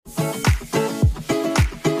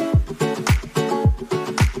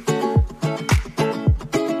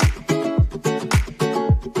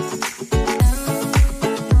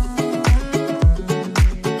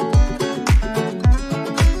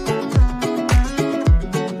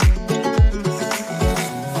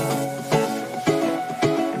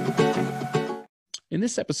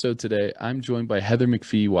this episode today, I'm joined by Heather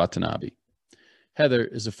McPhee Watanabe. Heather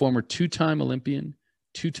is a former two-time Olympian,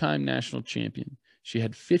 two-time national champion. She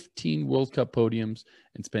had 15 World Cup podiums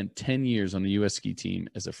and spent 10 years on the U.S. ski team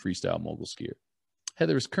as a freestyle mogul skier.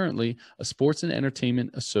 Heather is currently a sports and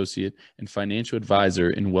entertainment associate and financial advisor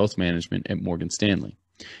in wealth management at Morgan Stanley.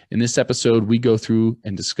 In this episode, we go through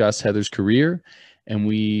and discuss Heather's career, and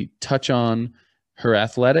we touch on her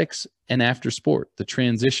athletics and after sport, the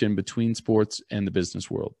transition between sports and the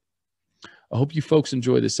business world. I hope you folks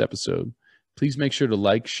enjoy this episode. Please make sure to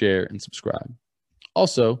like, share, and subscribe.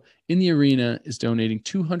 Also, In the Arena is donating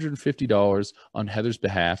 $250 on Heather's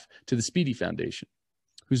behalf to the Speedy Foundation,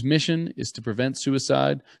 whose mission is to prevent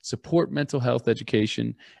suicide, support mental health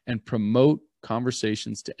education, and promote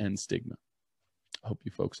conversations to end stigma. I hope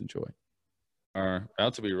you folks enjoy. Are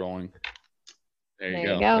about to be rolling. There you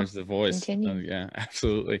go. There's the voice. Yeah,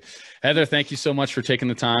 absolutely. Heather, thank you so much for taking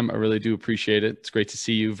the time. I really do appreciate it. It's great to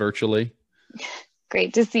see you virtually.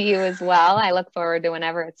 Great to see you as well. I look forward to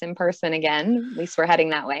whenever it's in person again. At least we're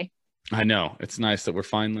heading that way. I know. It's nice that we're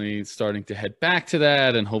finally starting to head back to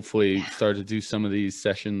that and hopefully start to do some of these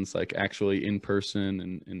sessions like actually in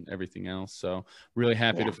person and everything else. So really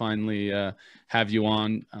happy to finally have you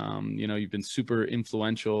on. You've been super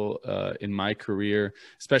influential in my career,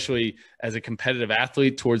 especially as a competitive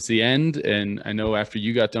athlete towards the end. And I know after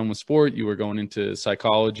you got done with sport, you were going into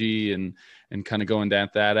psychology and kind of going down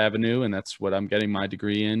that avenue. And that's what I'm getting my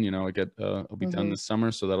degree in. I'll be done this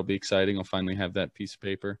summer, so that'll be exciting. I'll finally have that piece of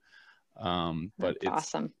paper. But it's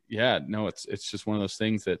awesome. Yeah, no, it's just one of those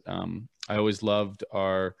things that I always loved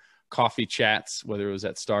our coffee chats, whether it was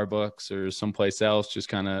at Starbucks or someplace else, just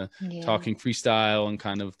kind of talking freestyle and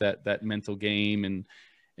kind of that mental game. And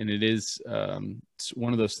it is it's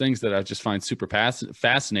one of those things that I just find super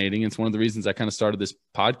fascinating. It's one of the reasons I kind of started this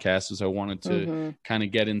podcast, is I wanted to kind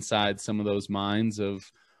of get inside some of those minds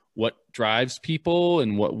of what drives people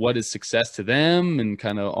and what is success to them and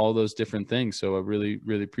kind of all those different things. So I really,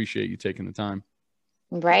 really appreciate you taking the time.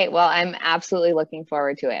 Right. Well, I'm absolutely looking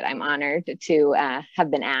forward to it. I'm honored to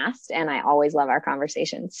have been asked, and I always love our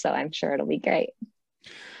conversations. So I'm sure it'll be great.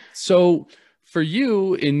 So for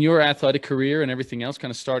you in your athletic career and everything else,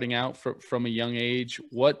 kind of starting out from a young age,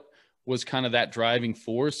 what was kind of that driving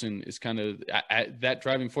force? And is kind of that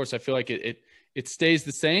driving force, I feel like it stays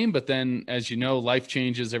the same, but then as you know, life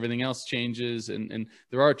changes, everything else changes, and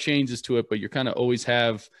there are changes to it, but you kind of always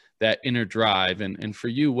have that inner drive. And for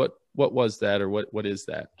you, what was that, or what is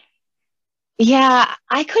that? Yeah,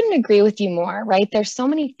 I couldn't agree with you more, right? There's so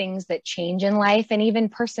many things that change in life, and even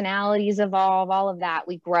personalities evolve, all of that.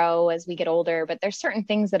 We grow as we get older, but there's certain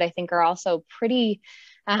things that I think are also pretty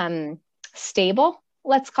stable,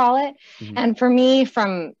 let's call it. And for me,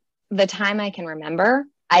 from the time I can remember,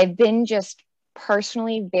 I've been just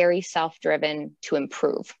personally very self-driven to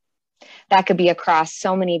improve. That could be across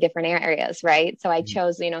so many different areas, right? So I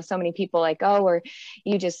chose, so many people like, oh, or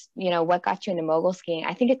you just, what got you into mogul skiing?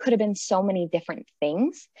 I think it could have been so many different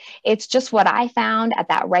things. It's just what I found at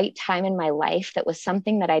that right time in my life that was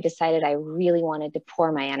something that I decided I really wanted to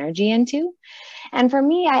pour my energy into. And for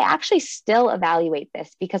me, I actually still evaluate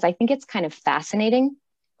this because I think it's kind of fascinating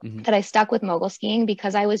that I stuck with mogul skiing,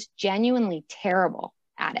 because I was genuinely terrible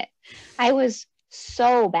at it. I was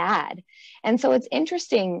so bad. And so it's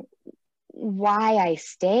interesting why I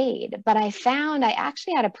stayed, but I found I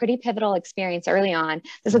actually had a pretty pivotal experience early on.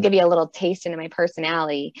 This will give you a little taste into my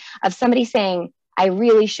personality, of somebody saying I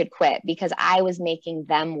really should quit because I was making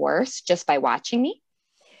them worse just by watching me.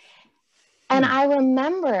 And I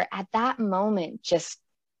remember at that moment just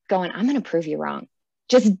going, I'm going to prove you wrong,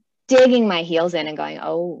 just digging my heels in and going,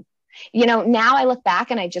 oh, now I look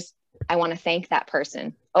back and I want to thank that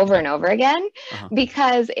person over and over again,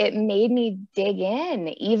 because it made me dig in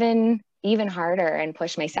even harder and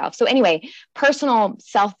push myself. So anyway, personal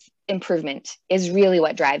self-improvement is really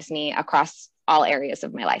what drives me across all areas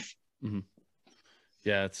of my life.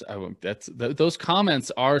 Yeah, those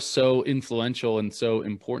comments are so influential and so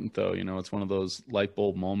important, though. It's one of those light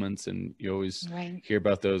bulb moments, and you always hear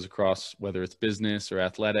about those across, whether it's business or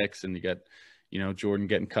athletics, and you get Jordan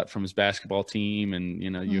getting cut from his basketball team, and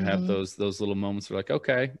you have those little moments where like,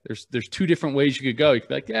 okay, there's two different ways you could go. You could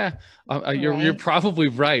be like, yeah, you're probably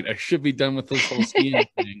right. I should be done with this whole skiing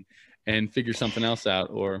thing and figure something else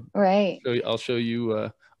out. Or I'll show you.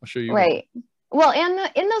 Right. Well,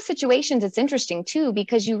 and in those situations, it's interesting too,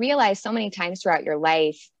 because you realize so many times throughout your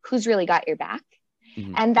life who's really got your back.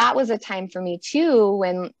 And that was a time for me too,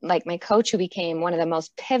 when like my coach, who became one of the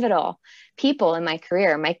most pivotal people in my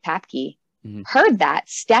career, Mike Papke, heard that,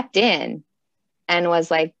 stepped in and was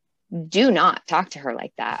like, do not talk to her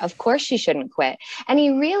like that. Of course she shouldn't quit. And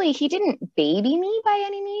he didn't baby me by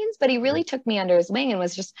any means, but he really took me under his wing and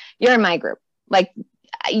was just, you're in my group. Like,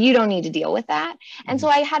 you don't need to deal with that. And so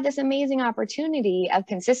I had this amazing opportunity of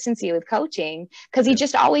consistency with coaching because he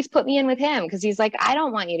just always put me in with him because he's like, I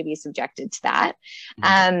don't want you to be subjected to that.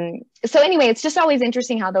 So anyway, it's just always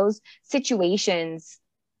interesting how those situations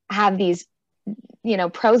have these,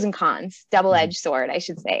 pros and cons, double-edged sword, I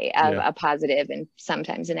should say, of a positive and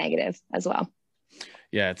sometimes a negative as well.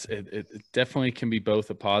 Yeah, it definitely can be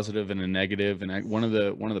both a positive and a negative. And one of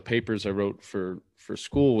the papers I wrote for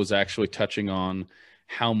school was actually touching on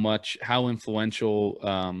how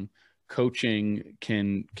influential coaching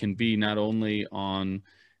can be, not only on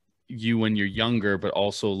you when you're younger, but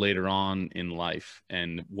also later on in life,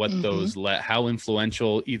 and what those how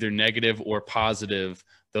influential, either negative or positive,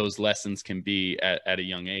 those lessons can be at a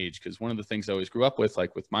young age. Because one of the things I always grew up with,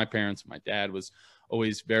 like with my parents, my dad was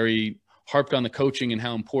always very harped on the coaching and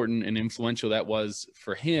how important and influential that was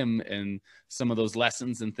for him, and some of those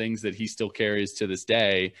lessons and things that he still carries to this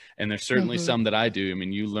day. And there's certainly some that I do. I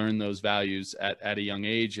mean, you learn those values at a young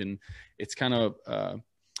age, and it's kind of,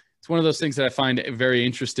 it's one of those things that I find very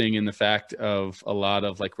interesting in the fact of a lot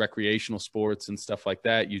of like recreational sports and stuff like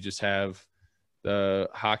that. You just have the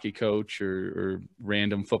hockey coach or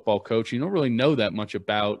random football coach. You don't really know that much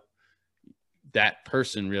about that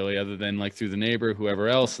person really, other than like through the neighbor, whoever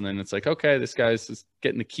else. And then it's like, okay, this guy's just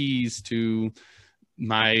getting the keys to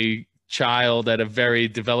my child at a very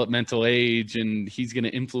developmental age, and he's going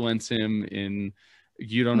to influence him in,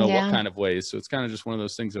 you don't know what kind of ways. So it's kind of just one of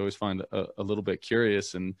those things I always find a little bit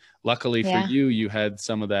curious. And luckily for you had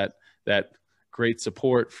some of that great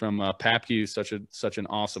support from Papke, such an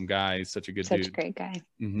awesome guy. He's such a good dude. Such a great guy.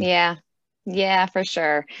 Yeah, for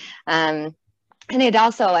sure. And it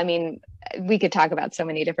also, I mean, we could talk about so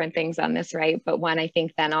many different things on this, right? But one, I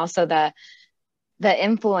think then also the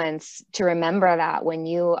influence to remember that when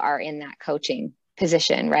you are in that coaching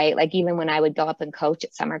position, right? Like even when I would go up and coach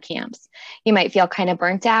at summer camps, you might feel kind of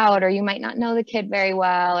burnt out, or you might not know the kid very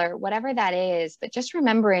well, or whatever that is. But just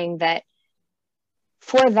remembering that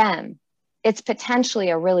for them, it's potentially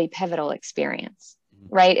a really pivotal experience,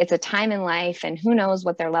 right? It's a time in life, and who knows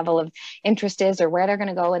what their level of interest is or where they're going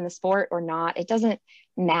to go in the sport or not. It doesn't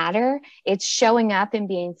matter. It's showing up and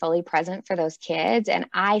being fully present for those kids. And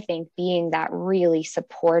I think being that really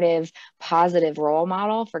supportive, positive role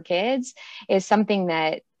model for kids is something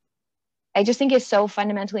that I just think is so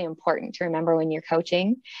fundamentally important to remember when you're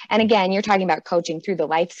coaching. And again, you're talking about coaching through the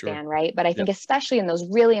lifespan, right? But I think especially in those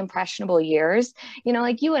really impressionable years,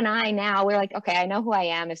 like you and I now, we're like, okay, I know who I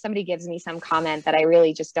am. If somebody gives me some comment that I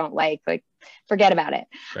really just don't like forget about it.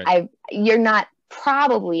 Right. You're not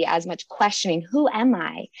probably as much questioning, who am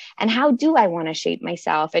I and how do I want to shape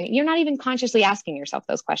myself? And you're not even consciously asking yourself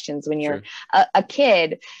those questions when you're a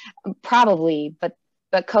kid, probably,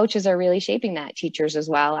 but coaches are really shaping that, teachers as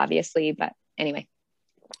well, obviously. But anyway.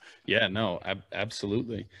 Yeah, no,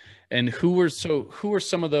 absolutely. And who were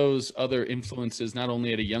some of those other influences, not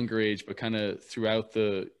only at a younger age, but kind of throughout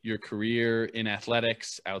your career in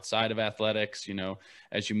athletics, outside of athletics,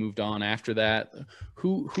 as you moved on after that,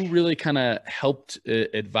 who really kind of helped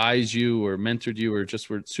advise you or mentored you, or just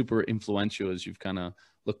were super influential as you've kind of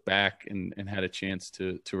looked back and had a chance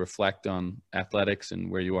to reflect on athletics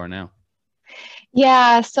and where you are now?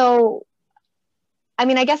 Yeah. So, I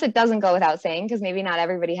mean, I guess it doesn't go without saying, because maybe not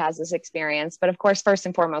everybody has this experience, but of course, first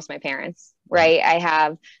and foremost, my parents, right? I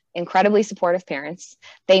have incredibly supportive parents.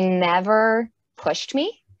 They never pushed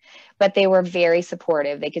me, but they were very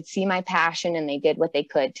supportive. They could see my passion and they did what they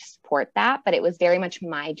could to support that, but it was very much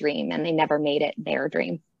my dream and they never made it their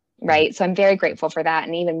dream. Right. So I'm very grateful for that.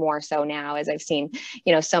 And even more so now, as I've seen,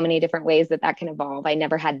 so many different ways that can evolve. I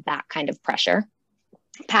never had that kind of pressure.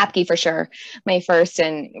 Papke, for sure, my first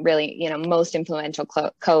and really, most influential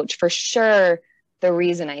coach, for sure. The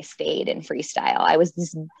reason I stayed in freestyle, I was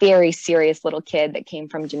this very serious little kid that came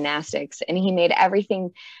from gymnastics, and he made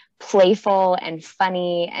everything playful and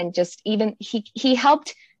funny. And just even he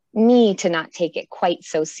helped me to not take it quite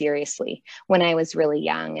so seriously when I was really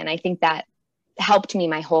young. And I think that helped me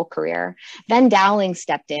my whole career. Then Dowling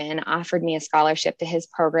stepped in, offered me a scholarship to his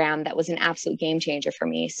program that was an absolute game changer for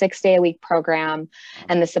me. 6-day-a-week program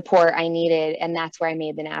and the support I needed. And that's where I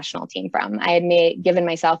made the national team from. I had given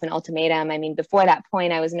myself an ultimatum. I mean, before that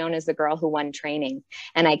point, I was known as the girl who won training,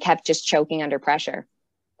 and I kept just choking under pressure.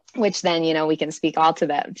 which then, we can speak all to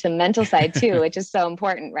the mental side too, which is so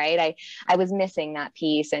important, right? I was missing that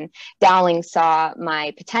piece, and Dowling saw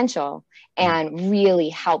my potential and really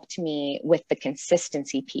helped me with the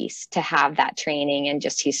consistency piece to have that training, and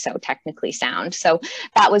just, he's so technically sound. So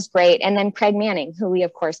that was great. And then Craig Manning, who we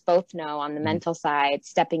of course both know on the mental side,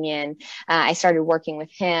 stepping in, I started working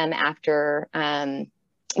with him after,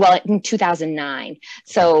 in 2009.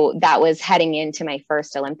 So that was heading into my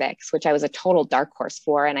first Olympics, which I was a total dark horse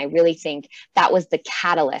for. And I really think that was the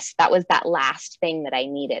catalyst. That was that last thing that I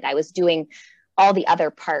needed. I was doing all the other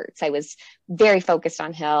parts. I was very focused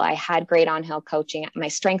on hill. I had great on hill coaching. My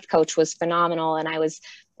strength coach was phenomenal. And I was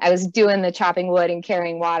doing the chopping wood and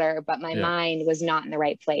carrying water, but my mind was not in the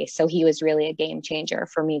right place. So he was really a game changer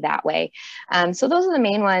for me that way. So those are the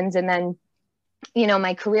main ones. And then,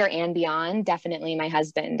 my career and beyond, definitely my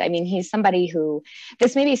husband. I mean, he's somebody who,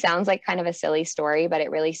 this maybe sounds like kind of a silly story, but it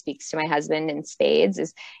really speaks to my husband in spades,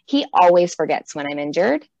 is he always forgets when I'm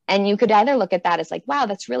injured. And you could either look at that as like, wow,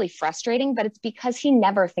 that's really frustrating, but it's because he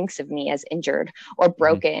never thinks of me as injured or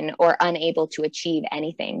broken or unable to achieve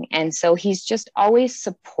anything. And so he's just always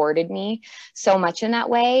supported me so much in that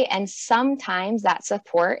way. And sometimes that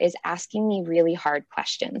support is asking me really hard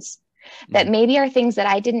questions that maybe are things that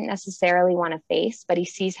I didn't necessarily want to face, but he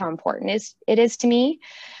sees how important it is to me.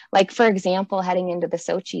 Like, for example, heading into the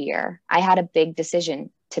Sochi year, I had a big decision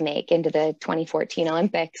to make into the 2014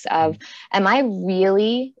 Olympics of, am I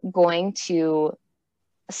really going to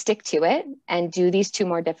stick to it and do these two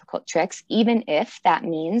more difficult tricks, even if that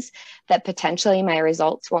means that potentially my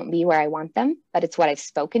results won't be where I want them, but it's what I've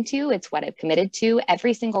spoken to, it's what I've committed to.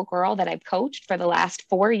 Every single girl that I've coached for the last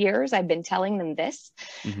 4 years, I've been telling them this.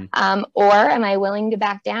 Or am I willing to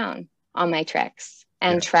back down on my tricks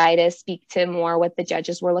and try to speak to more what the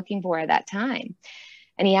judges were looking for at that time?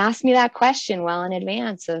 And he asked me that question well in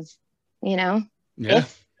advance of,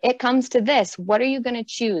 if it comes to this, what are you going to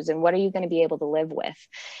choose and what are you going to be able to live with?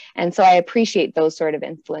 And so I appreciate those sort of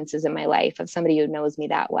influences in my life, of somebody who knows me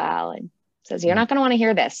that well and says, you're not going to want to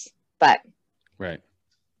hear this, but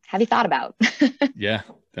have you thought about?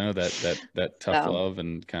 No, that tough love,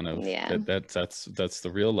 and kind of that's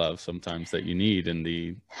the real love sometimes that you need. And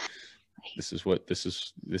this is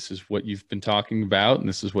what you've been talking about, and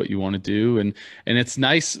this is what you want to do. And it's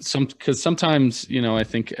nice because sometimes, I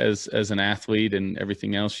think as an athlete and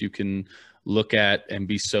everything else, you can look at and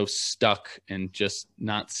be so stuck and just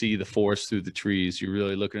not see the forest through the trees. You're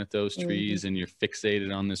really looking at those trees and you're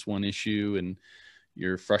fixated on this one issue and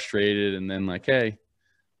you're frustrated. And then like, hey,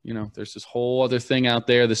 there's this whole other thing out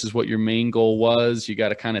there. This is what your main goal was. You got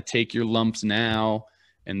to kind of take your lumps now.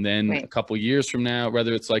 And then a couple of years from now,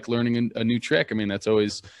 whether it's like learning a new trick, I mean, that's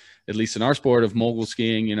always, at least in our sport of mogul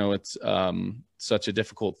skiing, it's such a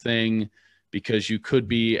difficult thing because you could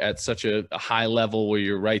be at such a high level where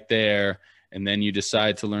you're right there. And then you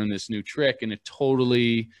decide to learn this new trick and it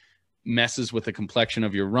totally messes with the complexion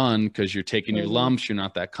of your run because you're taking your lumps. You're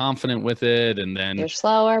not that confident with it. And then you're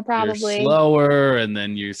slower, probably. You're slower. And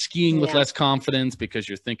then you're skiing with less confidence because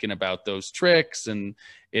you're thinking about those tricks, and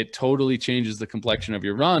it totally changes the complexion of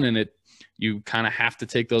your run. And you kind of have to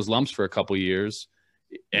take those lumps for a couple of years.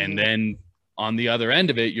 And then on the other end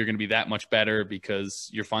of it, you're going to be that much better because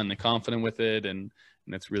you're finally confident with it. And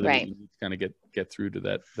that's really what you need to kind of get through to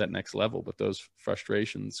that next level. But those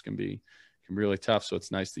frustrations can be really tough. So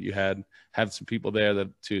it's nice that you have some people there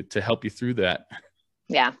to help you through that.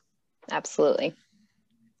 Yeah, absolutely.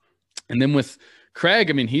 And then with Craig,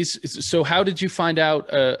 I mean, so how did you find out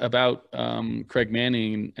about Craig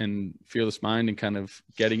Manning and Fearless Mind and kind of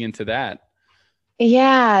getting into that?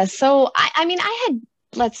 Yeah. So I mean, I had,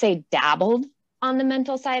 let's say, dabbled on the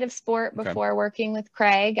mental side of sport before working with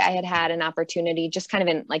Craig. I had an opportunity just kind of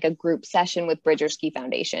in like a group session with Bridger Ski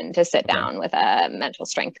Foundation to sit down with a mental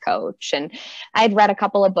strength coach. And I'd read a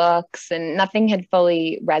couple of books and nothing had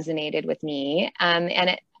fully resonated with me.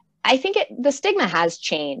 I think the stigma has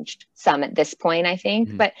changed some at this point, I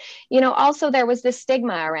think, but also there was this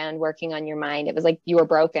stigma around working on your mind. It was like you were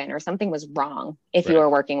broken or something was wrong if you were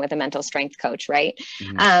working with a mental strength coach. Right.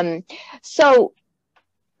 So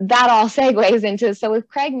that all segues into, so with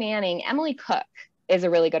Craig Manning, Emily Cook is a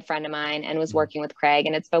really good friend of mine and was working with Craig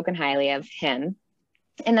and had spoken highly of him.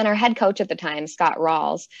 And then our head coach at the time, Scott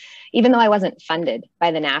Rawls, even though I wasn't funded by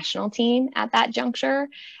the national team at that juncture,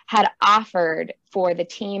 had offered for the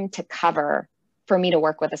team to cover for me to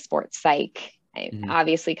work with a sports psych.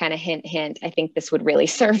 Obviously kind of hint, I think this would really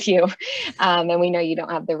serve you. And we know you don't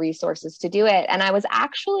have the resources to do it. And I was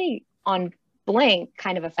actually on blank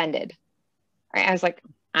kind of offended. Right? I was like,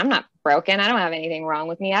 I'm not broken. I don't have anything wrong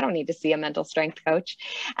with me. I don't need to see a mental strength coach.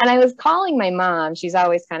 And I was calling my mom. She's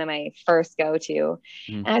always kind of my first go-to.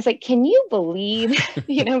 And I was like, can you believe,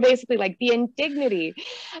 basically like the indignity.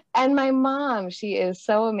 And my mom, she is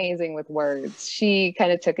so amazing with words. She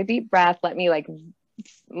kind of took a deep breath, let me like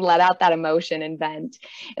let out that emotion and vent.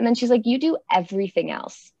 And then she's like, you do everything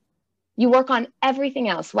else. You work on everything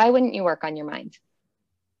else. Why wouldn't you work on your mind?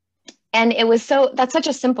 And that's such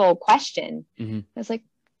a simple question. I was like,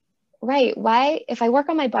 right. Why, if I work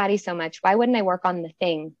on my body so much, why wouldn't I work on the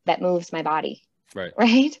thing that moves my body? Right.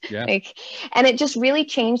 Right. Yeah. And it just really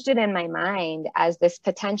changed it in my mind as this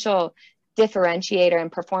potential differentiator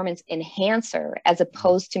and performance enhancer, as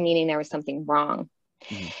opposed to meaning there was something wrong.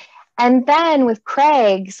 And then with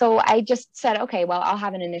Craig, so I just said, okay, well, I'll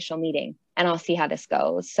have an initial meeting and I'll see how this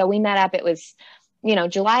goes. So we met up, it was,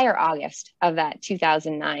 July or August of that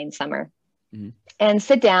 2009 summer, and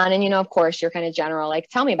sit down. And, of course, you're kind of general, like,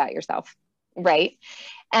 tell me about yourself. Right.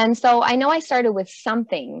 And so I know I started with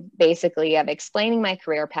something basically of explaining my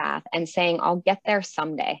career path and saying, I'll get there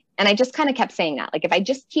someday. And I just kind of kept saying that, like, if I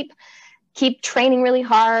just keep training really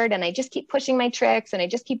hard and I just keep pushing my tricks and I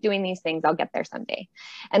just keep doing these things, I'll get there someday.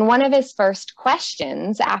 And one of his first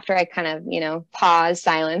questions after I kind of, pause,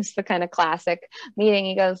 silence, the kind of classic meeting,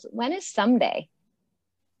 he goes, when is someday?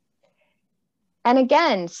 And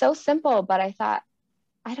again, so simple, but I thought,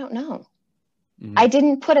 I don't know. I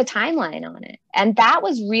didn't put a timeline on it. And that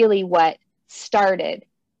was really what started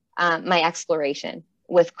my exploration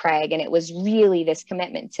with Craig. And it was really this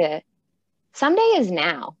commitment to someday is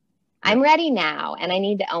now. I'm ready now, and I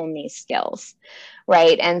need to own these skills.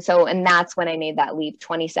 Right. And that's when I made that leap,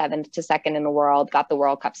 27th to second in the world, got the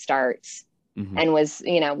World Cup starts, and was,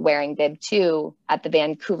 wearing bib 2 at the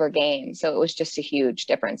Vancouver game. So it was just a huge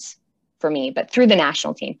difference for me. But through the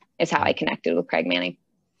national team is how I connected with Craig Manning.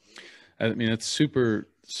 I mean, it's super,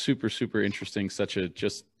 super, super interesting.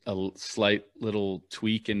 Just a slight little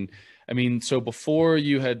tweak. And I mean, so before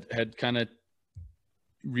you had kind of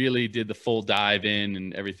really did the full dive in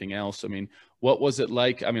and everything else, I mean, what was it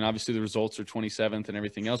like? I mean, obviously the results are 27th and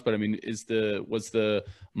everything else, but I mean, was the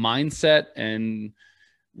mindset, and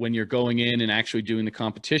when you're going in and actually doing the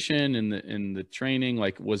competition and the training,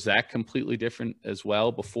 like, was that completely different as well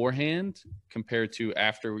beforehand compared to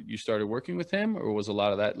after you started working with him? Or was a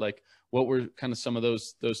lot of that, like, what were kind of some of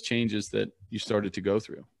those changes that you started to go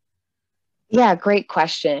through? Yeah, great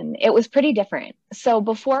question. It was pretty different. So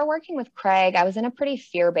before working with Craig, I was in a pretty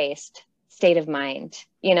fear-based state of mind,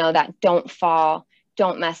 that don't fall,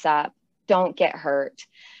 don't mess up, don't get hurt.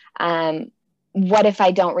 What if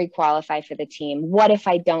I don't requalify for the team? What if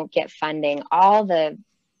I don't get funding? All the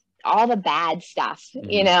bad stuff,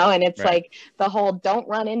 and it's like the whole, don't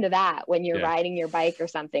run into that when you're riding your bike or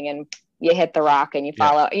something and you hit the rock and you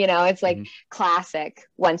follow, it's like classic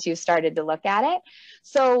once you started to look at it.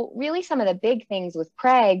 So really some of the big things with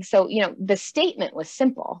Craig. So, the statement was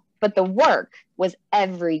simple, but the work was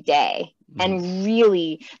every day. And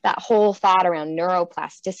really that whole thought around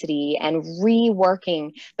neuroplasticity and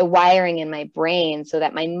reworking the wiring in my brain so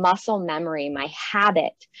that my muscle memory, my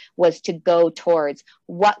habit was to go towards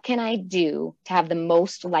what can I do to have the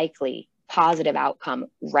most likely positive outcome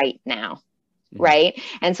right now. Right.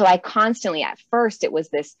 And so I constantly, at first it was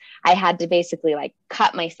this, I had to basically like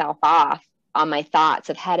cut myself off on my thoughts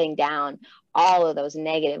of heading down all of those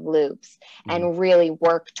negative loops and really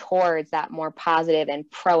work towards that more positive and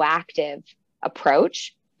proactive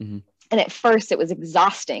approach. And at first it was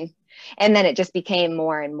exhausting. And then it just became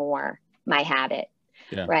more and more my habit.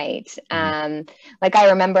 Yeah. Right. Like I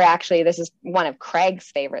remember, actually, this is one of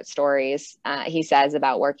Craig's favorite stories he says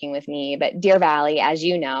about working with me, but Deer Valley, as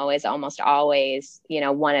you know, is almost always,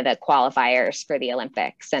 one of the qualifiers for the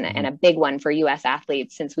Olympics and a big one for US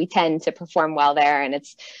athletes, since we tend to perform well there. And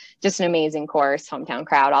it's just an amazing course, hometown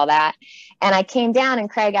crowd, all that. And I came down and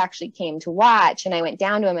Craig actually came to watch, and I went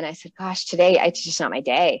down to him and I said, gosh, today it's just not my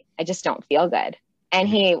day. I just don't feel good. And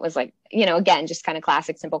he was like, again, just kind of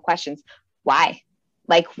classic, simple questions. Why?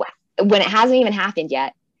 Like, when it hasn't even happened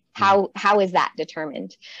yet, how is that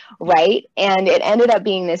determined? Right. And it ended up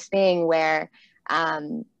being this thing where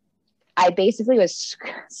I basically was,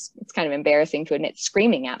 it's kind of embarrassing to admit,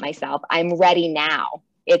 screaming at myself, I'm ready now.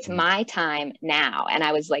 It's my time now. And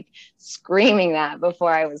I was like screaming that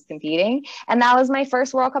before I was competing. And that was my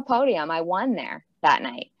first World Cup podium. I won there that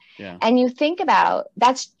night. Yeah. And you think about,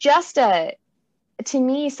 that's just to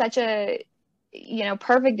me, such a,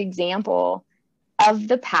 perfect example of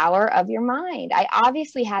the power of your mind. I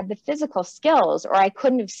obviously had the physical skills, or I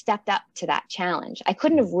couldn't have stepped up to that challenge. I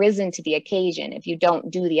couldn't have risen to the occasion if you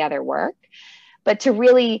don't do the other work. But to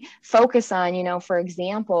really focus on, for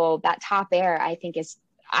example, that top air, I think is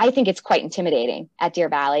I think it's quite intimidating at Deer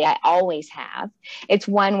Valley. I always have. It's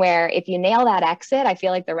one where if you nail that exit, I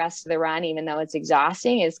feel like the rest of the run, even though it's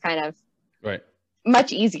exhausting, is kind of right.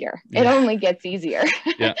 much easier. It only gets easier.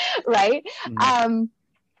 Yeah. Right.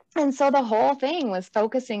 And so the whole thing was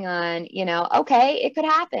focusing on, okay, it could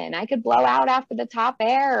happen. I could blow out after the top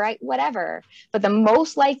air, right? Whatever. But the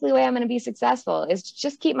most likely way I'm going to be successful is to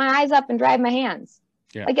just keep my eyes up and drive my hands.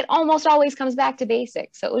 Yeah. Like it almost always comes back to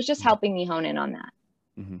basics. So it was just helping me hone in on that.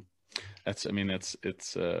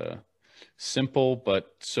 It's simple,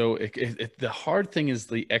 but so the hard thing is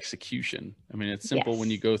the execution. I mean, it's simple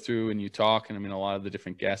when you go through and you talk, and I mean, a lot of the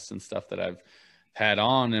different guests and stuff that I've had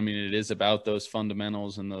on, I mean, it is about those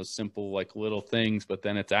fundamentals and those simple, like little things, but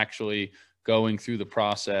then it's actually going through the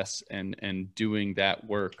process and doing that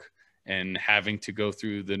work and having to go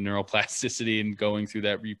through the neuroplasticity and going through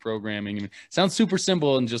that reprogramming. I mean, it sounds super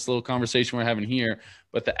simple and just a little conversation we're having here,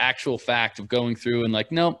 but the actual fact of going through and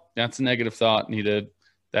like, nope, that's a negative thought.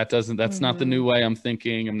 That's not the new way I'm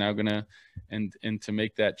thinking. I'm now gonna, and to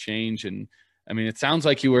make that change. And I mean, it sounds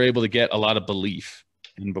like you were able to get a lot of belief,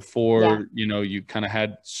 and before, you kind of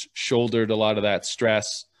had shouldered a lot of that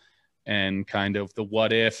stress and kind of the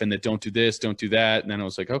what if, and that don't do this, don't do that. And then I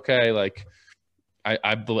was like, okay, like I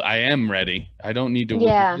am ready. I don't need to,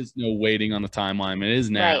 there's no waiting on the timeline. It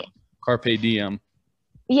is now. Right. Carpe diem.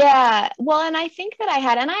 Yeah. Well, and I think that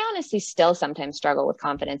and I honestly still sometimes struggle with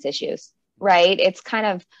confidence issues, right? It's kind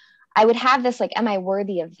of, I would have this, like, am I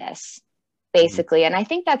worthy of this? Basically. And I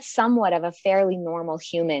think that's somewhat of a fairly normal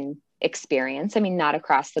human experience. I mean, not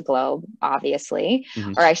across the globe, obviously,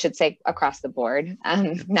 or I should say across the board,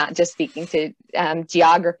 not just speaking to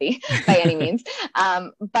geography by any means,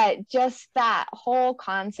 but just that whole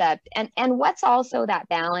concept. And what's also that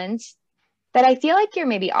balance that I feel like you're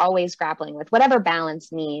maybe always grappling with, whatever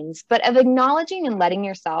balance means, but of acknowledging and letting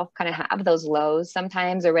yourself kind of have those lows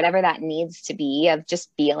sometimes, or whatever that needs to be, of just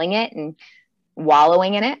feeling it and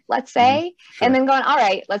wallowing in it, let's say, and then going, all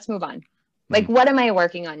right, let's move on. Like, what am I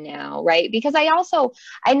working on now? Right. Because I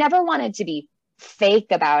never wanted to be fake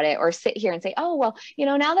about it or sit here and say, oh, well,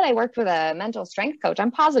 now that I worked with a mental strength coach,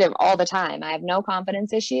 I'm positive all the time. I have no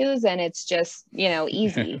confidence issues and it's just,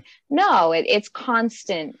 easy. No, it's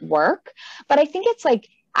constant work. But I think it's like,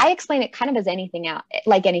 I explain it kind of as anything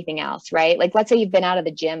else, right? Like, let's say you've been out of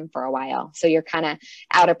the gym for a while. So you're kind of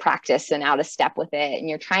out of practice and out of step with it. And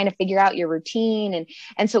you're trying to figure out your routine.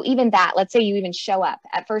 And so even that, let's say you even show up.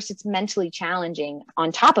 At first, it's mentally challenging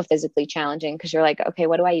on top of physically challenging, because you're like, okay,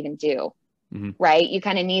 what do I even do? Right? You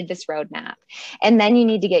kind of need this roadmap. And then you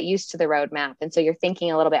need to get used to the roadmap. And so you're thinking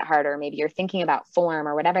a little bit harder. Maybe you're thinking about form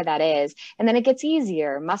or whatever that is. And then it gets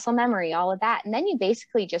easier, muscle memory, all of that. And then you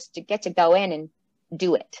basically just get to go in and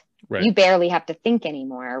do it. Right. You barely have to think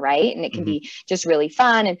anymore, right? And it can be just really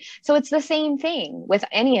fun. And so it's the same thing with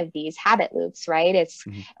any of these habit loops, right? It's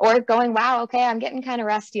or going, wow, okay, I'm getting kind of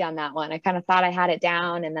rusty on that one. I kind of thought I had it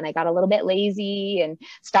down, and then I got a little bit lazy and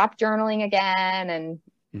stopped journaling again, and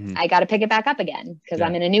I got to pick it back up again because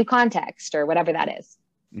I'm in a new context or whatever that is.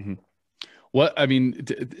 What, I mean,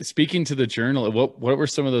 speaking to the journal, what were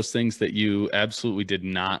some of those things that you absolutely did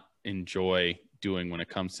not enjoy doing when it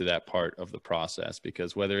comes to that part of the process?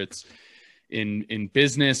 Because whether it's in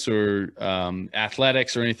business or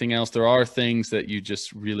athletics or anything else, there are things that you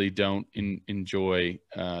just really don't enjoy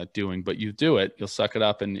doing, but you do it, you'll suck it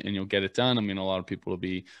up and you'll get it done. I mean, a lot of people will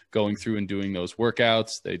be going through and doing those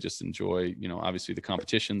workouts. They just enjoy, obviously the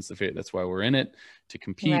competitions, that's why we're in it, to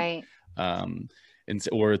compete. Right.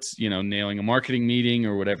 Or it's, nailing a marketing meeting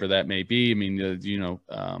or whatever that may be. I mean,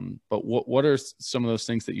 but what are some of those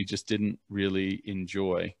things that you just didn't really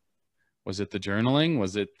enjoy? Was it the journaling?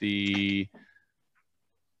 Was it the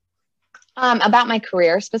about my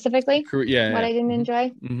career specifically? I didn't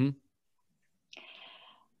enjoy?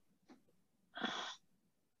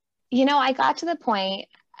 I got to the point,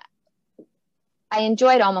 I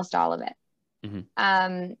enjoyed almost all of it.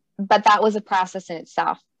 But that was a process in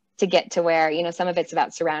itself to get to where, some of it's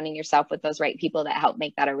about surrounding yourself with those right people that help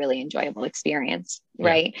make that a really enjoyable experience.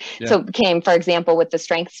 Right. Yeah. So it came, for example, with the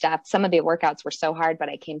strength stuff, some of the workouts were so hard, but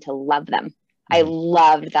I came to love them. I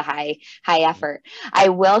loved the high effort. I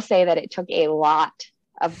will say that it took a lot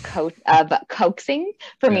of coaxing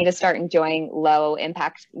for me to start enjoying low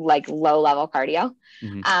impact, like low level cardio.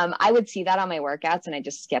 I would see that on my workouts and I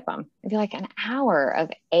just skip them. I'd be like, an hour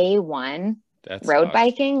of A1 road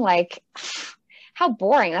biking, like, how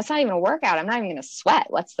boring. That's not even a workout. I'm not even going to sweat.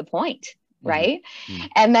 What's the point? Right.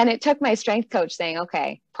 And then it took my strength coach saying,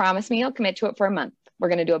 okay, promise me you'll commit to it for a month. We're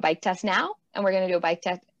going to do a bike test now, and we're going to do a bike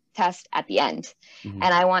test at the end. And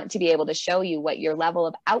I want to be able to show you what your level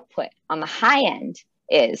of output on the high end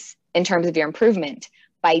is in terms of your improvement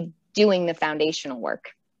by doing the foundational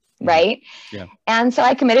work. Right. Yeah. And so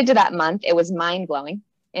I committed to that month. It was mind blowing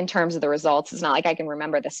in terms of the results. It's not like I can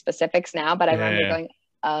remember the specifics now, but I remember going,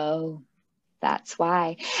 oh, that's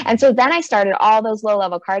why. And so then I started all those low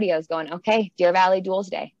level cardios going, okay, Deer Valley Duels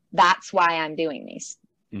Day. That's why I'm doing these.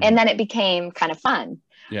 And then it became kind of fun.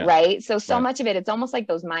 Yeah. Right. So much of it, it's almost like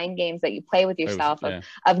those mind games that you play with yourself of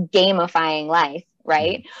gamifying life.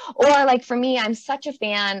 Right. Or like for me, I'm such a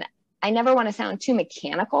fan. I never want to sound too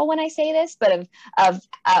mechanical when I say this, but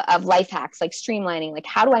of life hacks, like streamlining, like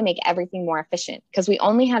how do I make everything more efficient? Because we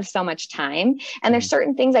only have so much time, and there's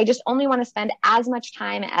certain things I just only want to spend as much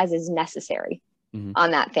time as is necessary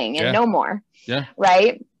on that thing and no more. Yeah.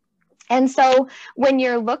 Right. And so when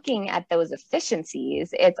you're looking at those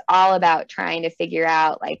efficiencies, it's all about trying to figure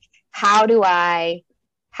out like, how do I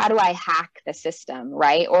hack the system,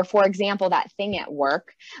 right? Or for example, that thing at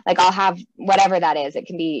work, like I'll have whatever that is. It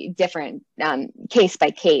can be different case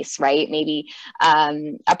by case, right? Maybe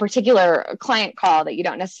a particular client call that you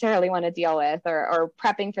don't necessarily want to deal with, or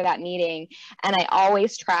prepping for that meeting. And I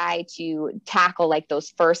always try to tackle like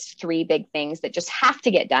those first 3 big things that just have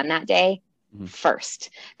to get done that day first,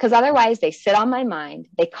 because otherwise they sit on my mind.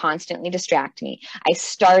 They constantly distract me. I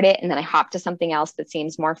start it and then I hop to something else that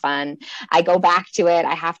seems more fun. I go back to it.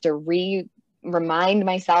 I have to remind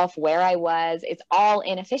myself where I was. It's all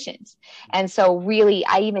inefficient. And so really,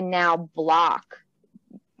 I even now block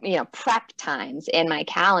prep times in my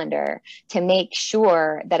calendar to make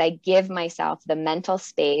sure that I give myself the mental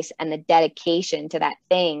space and the dedication to that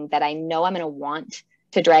thing that I know I'm going to want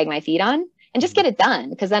to drag my feet on. And just get it done,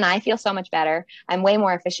 because then I feel so much better. I'm way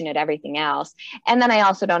more efficient at everything else. And then I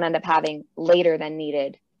also don't end up having later than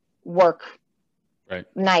needed work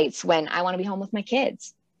nights when I want to be home with my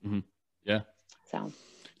kids. Yeah.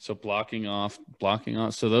 So blocking off.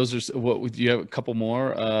 So those are, what would you have a couple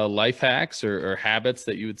more life hacks or habits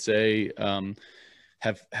that you would say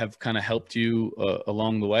have kind of helped you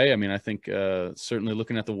along the way? I mean, I think certainly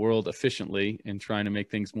looking at the world efficiently and trying to make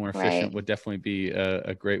things more efficient would definitely be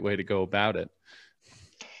a great way to go about it.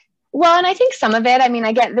 Well, and I think some of it, I mean,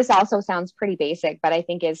 this also sounds pretty basic, but I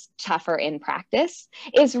think is tougher in practice,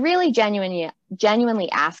 is really genuinely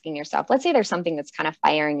asking yourself, let's say there's something that's kind of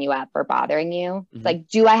firing you up or bothering you. Like,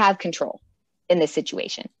 do I have control in this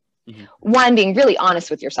situation? One, being really honest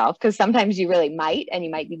with yourself, because sometimes you really might, and you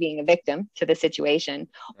might be being a victim to the situation,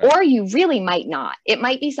 or you really might not. It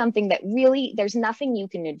might be something that really, there's nothing you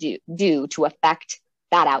can do to affect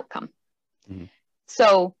that outcome.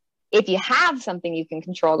 So if you have something you can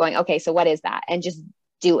control, going, okay, so what is that? And just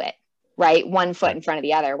do it, right? One foot in front of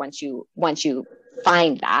the other once you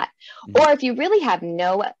find that. Or if you really have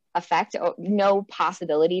no effect or no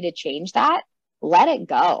possibility to change that, let it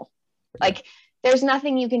go. Like, there's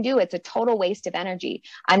nothing you can do. It's a total waste of energy.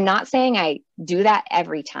 I'm not saying I do that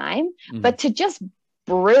every time, but to just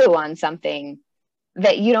brew on something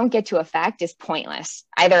that you don't get to affect is pointless.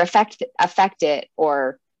 Either affect it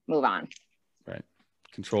or move on. Right.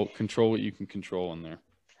 Control what you can control in there.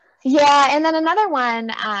 Yeah. And then another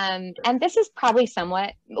one, and this is probably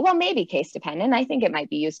somewhat, well, maybe case dependent. I think it might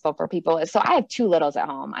be useful for people. So I have 2 littles at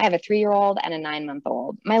home. I have a 3-year-old and a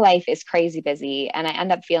 9-month-old. My life is crazy busy, and I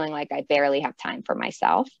end up feeling like I barely have time for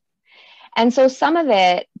myself. And so some of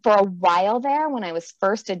it, for a while there, when I was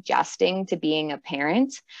first adjusting to being a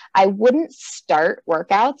parent, I wouldn't start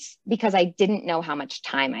workouts because I didn't know how much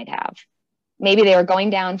time I'd have. Maybe they were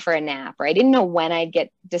going down for a nap, or I didn't know when I'd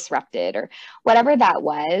get disrupted or whatever that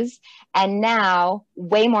was. And now,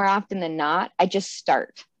 way more often than not, I just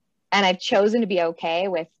start. And I've chosen to be okay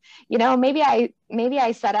with, maybe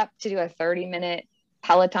I set up to do a 30-minute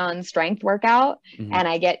Peloton strength workout and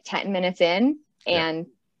I get 10 minutes in and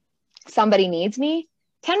somebody needs me.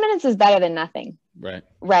 10 minutes is better than nothing. Right.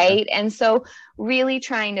 Yeah. And so really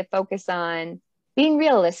trying to focus on being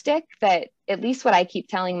realistic, that at least what I keep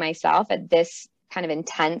telling myself at this kind of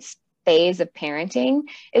intense phase of parenting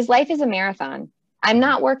is life is a marathon. I'm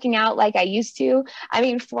not working out like I used to. I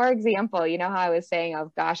mean, for example, how I was saying,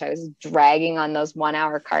 oh gosh, I was dragging on those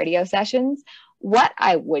 1-hour cardio sessions. What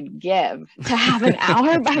I would give to have an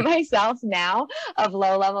hour by myself now of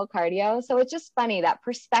low level cardio. So it's just funny, that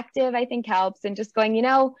perspective I think helps, and just going,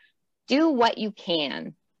 do what you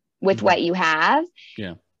can with what you have.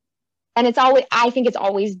 Yeah. And I think it's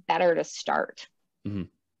always better to start and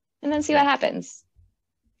then see what happens.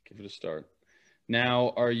 Give it a start.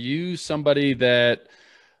 Now, are you somebody that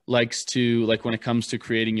likes to, like, when it comes to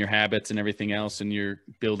creating your habits and everything else, and you're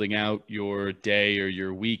building out your day or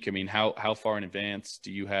your week, I mean, how far in advance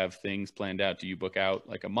do you have things planned out? Do you book out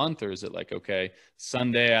like a month, or is it like, okay,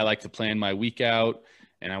 Sunday, I like to plan my week out,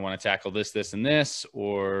 and I want to tackle this, this, and this,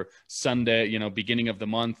 or Sunday, you know, beginning of the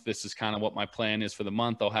month, this is kind of what my plan is for the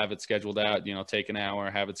month. I'll have it scheduled out, you know, take an hour,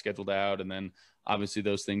 have it scheduled out. And then obviously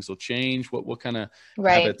those things will change. What kind of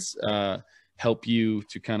habits help you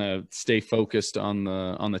to kind of stay focused on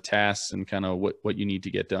the tasks and kind of what you need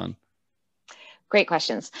to get done? Great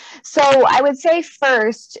questions. So I would say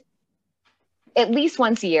first, at least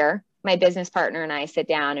once a year, my business partner and I sit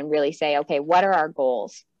down and really say, okay, what are our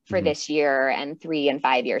goals for this year and 3 and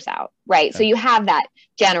 5 years out, right? Okay. So you have that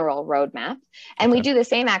general roadmap. And we do the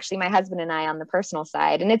same, actually, my husband and I on the personal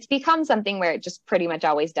side. And it's become something where it just pretty much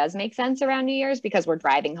always does make sense around New Year's because we're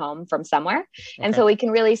driving home from somewhere. And so we can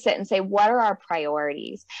really sit and say, what are our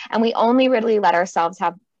priorities? And we only really let ourselves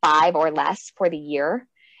have 5 or less for the year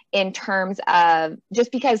in terms of,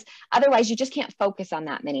 just because otherwise you just can't focus on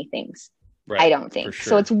that many things. Right. I don't think. Sure.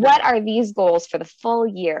 So it's what are these goals for the full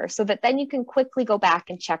year, so that then you can quickly go back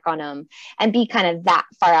and check on them and be kind of that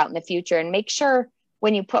far out in the future and make sure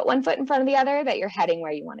when you put one foot in front of the other that you're heading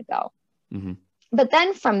where you want to go. Mm-hmm. But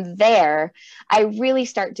then from there, I really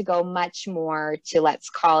start to go much more to, let's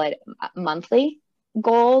call it monthly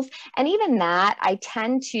goals. And even that, I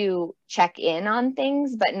tend to check in on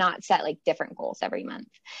things, but not set like different goals every month.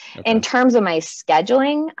 Okay. In terms of my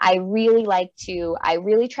scheduling, I really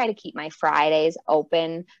try to keep my Fridays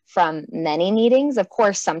open from many meetings. Of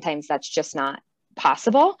course, sometimes that's just not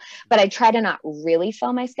possible, but I try to not really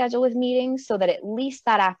fill my schedule with meetings so that at least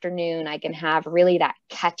that afternoon I can have really that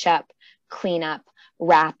catch up, clean up,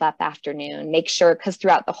 wrap up afternoon, make sure, because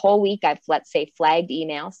throughout the whole week, I've, let's say, flagged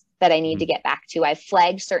emails that I need to get back to. I've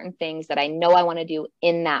flagged certain things that I know I want to do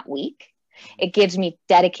in that week. It gives me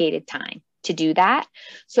dedicated time to do that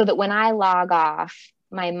so that when I log off,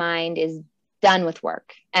 my mind is done with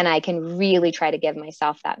work and I can really try to give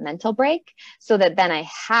myself that mental break so that then I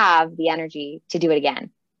have the energy to do it again.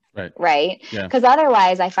 Right. Because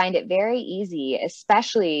otherwise I find it very easy,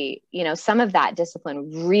 especially, you know, some of that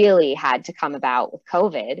discipline really had to come about with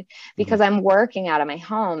COVID because I'm working out of my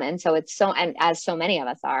home. And so and as so many of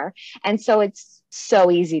us are, and so it's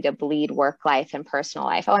so easy to bleed work life and personal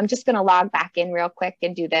life. Oh, I'm just going to log back in real quick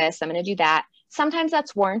and do this. I'm going to do that. Sometimes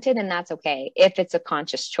that's warranted and that's okay if it's a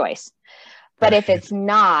conscious choice. But if it's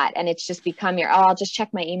not, and it's just become I'll just check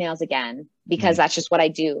my emails again because that's just what I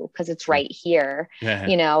do because it's right here.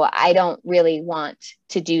 You know, I don't really want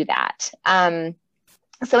to do that.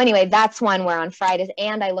 So anyway, that's one where on Fridays,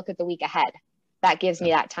 and I look at the week ahead. That gives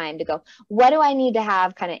me that time to go, what do I need to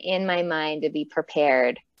have kind of in my mind to be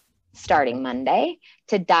prepared starting Monday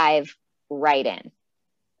to dive right in,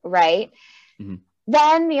 right? Mm-hmm.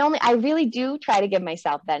 Then I really do try to give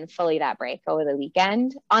myself then fully that break over the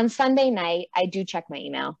weekend. On Sunday night, I do check my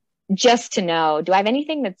email just to know, do I have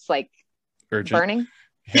anything that's like urgent, burning?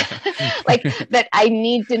 Like that I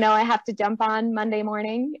need to know I have to jump on Monday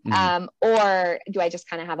morning? Or do I just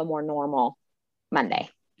kind of have a more normal Monday?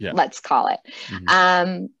 Let's call it.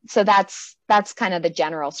 So that's kind of the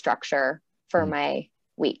general structure for my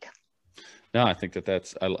week. No, I think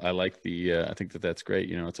that's, I like I think that's great.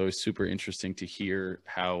 You know, it's always super interesting to hear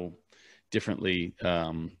how differently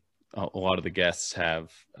a lot of the guests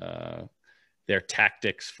have their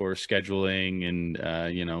tactics for scheduling.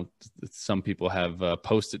 And, you know, some people have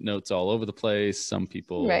Post-it notes all over the place. Some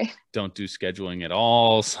people don't do scheduling at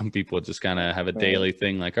all. Some people just kind of have a daily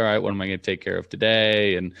thing like, all right, what am I going to take care of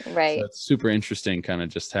today? And so it's super interesting kind of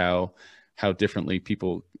just how differently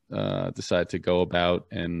people decide to go about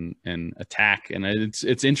and attack. And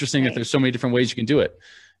it's interesting that there's so many different ways you can do it,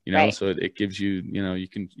 you know, so it gives you, you know, you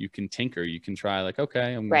can tinker, you can try like,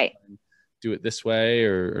 okay, I'm going to do it this way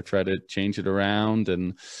or try to change it around.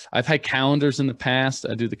 And I've had calendars in the past.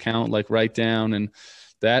 I do the count, like write down, and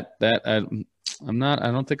I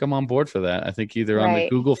don't think I'm on board for that. I think either on the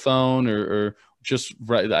Google phone or just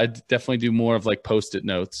I definitely do more of like Post-it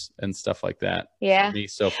notes and stuff like that. For me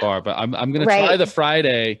so far, but I'm going to try the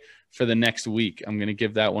Friday for the next week. I'm going to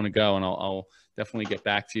give that one a go, and I'll definitely get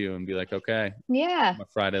back to you and be like, okay, my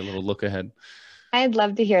Friday little look ahead. I'd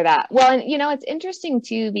love to hear that. Well, and you know, it's interesting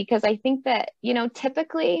too, because I think that, you know,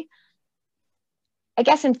 typically, I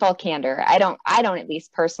guess in full candor, I don't at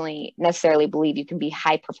least personally necessarily believe you can be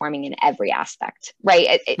high performing in every aspect,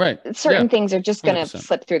 right? Certain things are just going to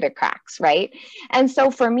slip through the cracks, right? And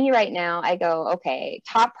so for me right now, I go, okay,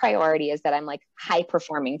 top priority is that I'm like high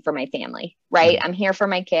performing for my family, right? I'm here for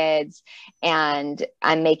my kids and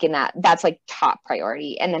I'm making that's like top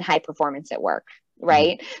priority, and then high performance at work.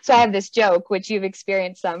 Right. So I have this joke, which you've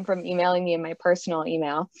experienced some from emailing me in my personal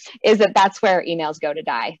email, is that's where emails go to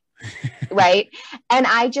die. Right. And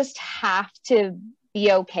I just have to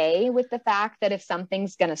be okay with the fact that if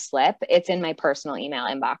something's going to slip, it's in my personal email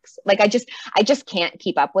inbox. Like I just can't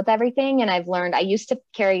keep up with everything. And I've learned, I used to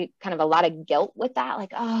carry kind of a lot of guilt with that.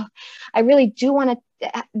 Like, oh, I really do want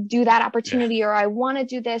to do that opportunity, or I want to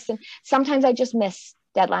do this. And sometimes I just miss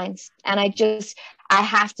deadlines, and I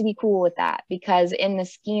have to be cool with that, because in the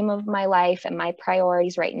scheme of my life and my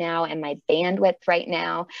priorities right now and my bandwidth right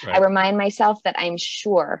now, I remind myself that I'm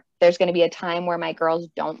sure there's going to be a time where my girls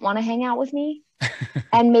don't want to hang out with me.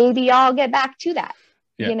 And maybe I'll get back to that,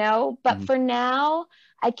 you know, but for now,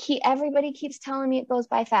 everybody keeps telling me it goes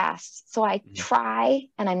by fast. So I try,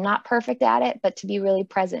 and I'm not perfect at it, but to be really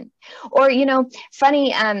present. Or, you know,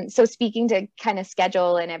 funny. So speaking to kind of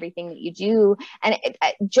schedule and everything that you do, and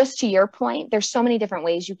just to your point, there's so many different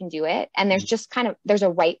ways you can do it. And there's just there's a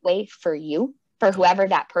right way for you, for whoever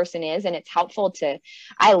that person is. And it's helpful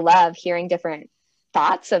I love hearing different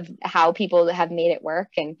thoughts of how people have made it work.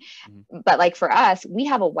 And, but like for us, we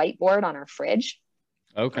have a whiteboard on our fridge.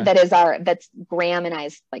 Okay. That's Graham and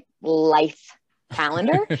I's like life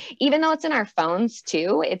calendar. Even though it's in our phones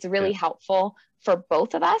too, it's really helpful for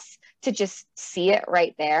both of us to just see it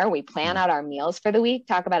right there. We plan out our meals for the week.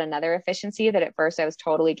 Talk about another efficiency that at first I was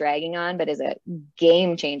totally dragging on, but is a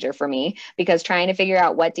game changer for me, because trying to figure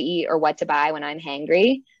out what to eat or what to buy when I'm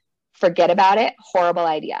hangry, forget about it. Horrible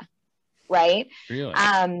idea. Right. Really?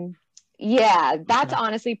 Yeah, that's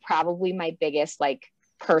honestly probably my biggest like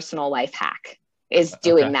personal life hack, is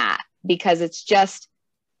doing that, because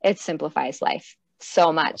it simplifies life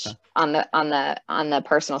so much on the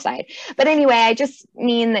personal side. But anyway, I just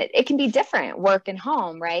mean that it can be different, work and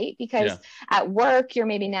home, right? Because at work, you're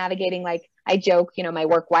maybe navigating, like I joke, you know, my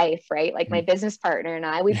work wife, right? Like my business partner and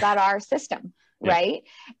I, we've got our system, right?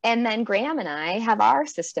 And then Graham and I have our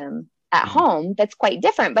system at home that's quite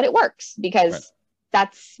different, but it works because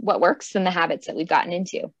that's what works and the habits that we've gotten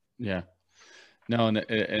into. Yeah. No, and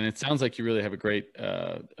it sounds like you really have a great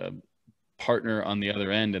partner on the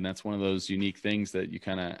other end, and that's one of those unique things that you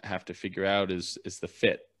kind of have to figure out is the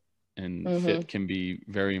fit. And fit can be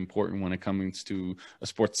very important when it comes to a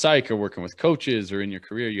sports psych or working with coaches or in your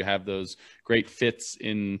career. You have those great fits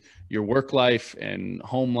in your work life and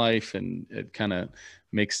home life, and it kind of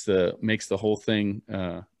makes the whole thing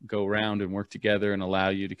go around and work together and allow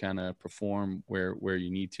you to kind of perform where you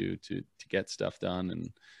need to get stuff done and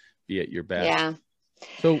be at your best. Yeah.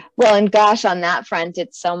 So, well, and gosh, on that front,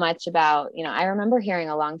 it's so much about, you know, I remember hearing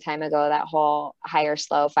a long time ago that whole hire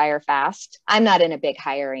slow, fire fast. I'm not in a big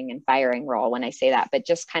hiring and firing role when I say that, but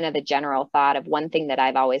just kind of the general thought of one thing that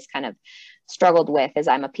I've always kind of struggled with is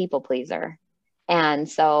I'm a people pleaser. And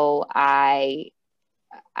so I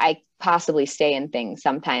possibly stay in things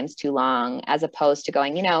sometimes too long, as opposed to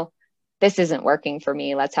going, you know, this isn't working for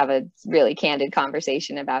me. Let's have a really candid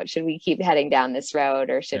conversation about, should we keep heading down this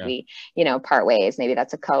road, or should we, you know, part ways? Maybe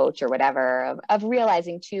that's a coach or whatever, of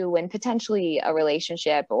realizing too, when potentially a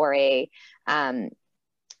relationship or an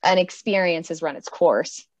experience has run its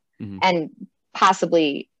course and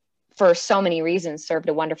possibly for so many reasons served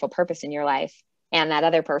a wonderful purpose in your life and that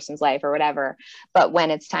other person's life or whatever. But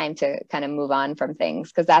when it's time to kind of move on from things,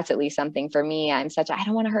 because that's at least something for me, I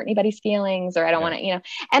don't want to hurt anybody's feelings, or I don't want to, you know,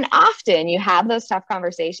 and often you have those tough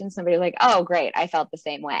conversations. Somebody's like, oh, great, I felt the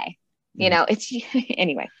same way. You know, it's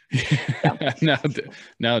anyway. So.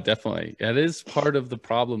 No, definitely. That is part of the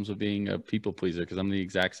problems of being a people pleaser, because I'm the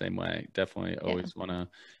exact same way. Definitely always want to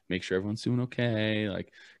make sure everyone's doing okay.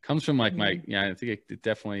 Like, comes from like I think it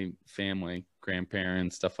definitely family,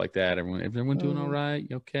 grandparents, stuff like that. Everyone doing all right?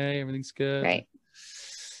 You okay? Everything's good. Right.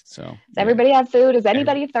 So does everybody have food? Is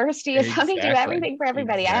anybody thirsty? Is somebody do everything for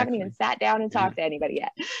everybody? I haven't even sat down and talked to anybody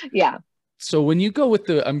yet. Yeah. So when you go with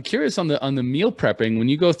I'm curious on the meal prepping, when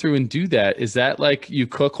you go through and do that, is that like you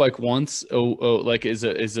cook like once, like is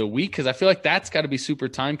a week? Cause I feel like that's gotta be super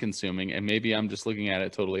time consuming, and maybe I'm just looking at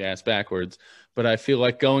it totally ass backwards, but I feel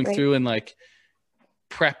like going through and like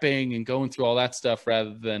prepping and going through all that stuff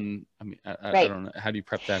rather than, I don't know. How do you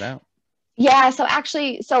prep that out? Yeah. So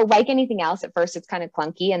actually, like anything else, at first it's kind of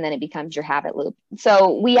clunky and then it becomes your habit loop.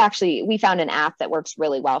 So we found an app that works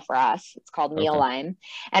really well for us. It's called Mealime,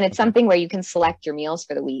 and it's something where you can select your meals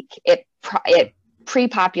for the week. It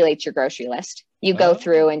pre-populates your grocery list. You go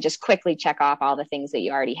through and just quickly check off all the things that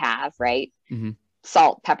you already have, right?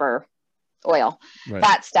 Salt, pepper, oil,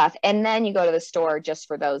 that stuff. And then you go to the store just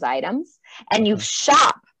for those items, and you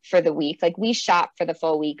shop for the week. Like we shop for the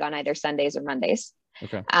full week on either Sundays or Mondays.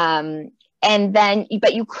 Okay. And then,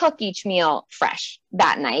 but you cook each meal fresh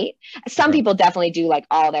that night. Some people definitely do like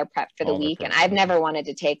all their prep for the week. And I've never wanted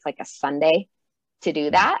to take like a Sunday to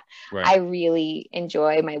do that. Right. I really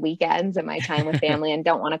enjoy my weekends and my time with family and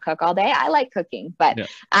don't want to cook all day. I like cooking, but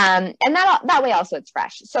and that way also it's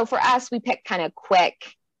fresh. So for us, we pick kind of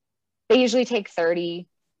quick. They usually take 30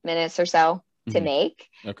 minutes or so to make,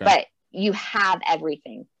 but you have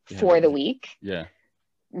everything for the week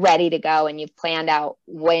ready to go, and you've planned out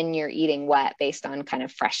when you're eating what based on kind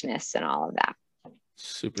of freshness and all of that.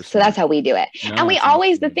 Super. So that's how we do it. And we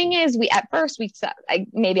always, the thing is, at first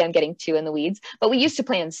maybe I'm getting too in the weeds, but we used to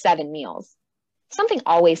plan 7 meals. Something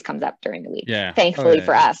always comes up during the week. Thankfully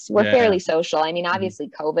for us, we're fairly social. I mean, obviously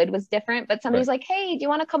COVID was different, but somebody was like, hey, do you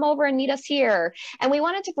want to come over and meet us here? And we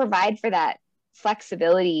wanted to provide for that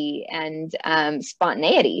flexibility and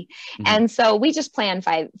spontaneity. And so we just plan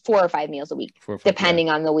 4 or 5 meals a week, depending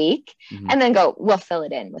on the week, and then we'll fill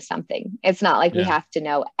it in with something. It's not like we have to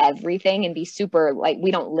know everything and be super, like,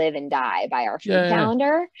 we don't live and die by our food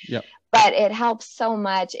calendar. But it helps so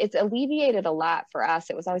much. It's alleviated a lot for us.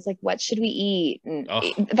 It was always like, what should we eat? And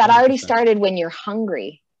that already started when you're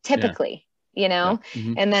hungry, typically, you know?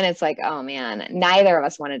 And then it's like, oh man, neither of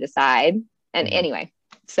us want to decide. And anyway,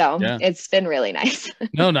 so it's been really nice.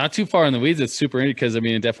 No, not too far in the weeds. It's super interesting because, I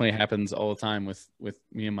mean, it definitely happens all the time with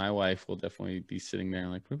me and my wife. We'll definitely be sitting there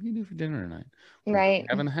like, what do we do for dinner tonight? Right.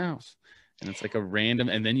 Having a house. And it's like a random,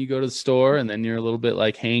 and then you go to the store and then you're a little bit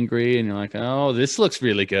like hangry and you're like, oh, this looks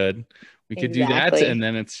really good. We could do that. And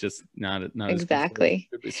then it's just not exactly.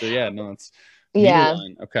 So it's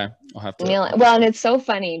okay. I'll have to. Well, and it's so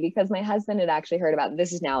funny because my husband had actually heard about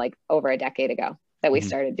this. Is now like over a decade ago that we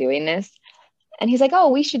started doing this. And he's like, oh,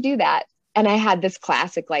 we should do that. And I had this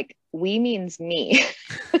classic, like, we means me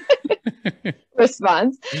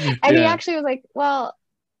response. And he actually was like, well,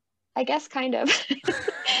 I guess kind of.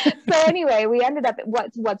 So anyway, we ended up,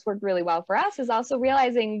 what's worked really well for us is also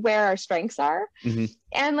realizing where our strengths are.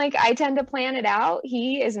 And like, I tend to plan it out.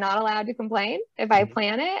 He is not allowed to complain if I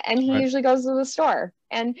plan it. And he usually goes to the store.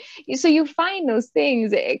 And so you find those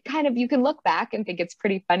things, it kind of, you can look back and think it's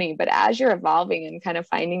pretty funny, but as you're evolving and kind of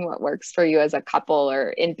finding what works for you as a couple or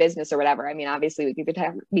in business or whatever, I mean, obviously we could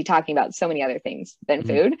be talking about so many other things than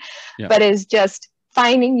food, but is just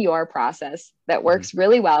finding your process that works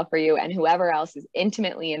really well for you and whoever else is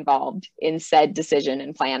intimately involved in said decision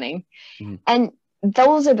and planning. And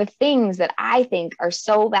those are the things that I think are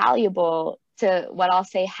so valuable to what I'll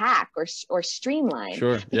say hack or streamline,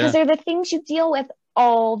 because they're the things you deal with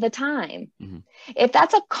all the time. If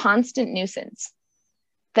that's a constant nuisance,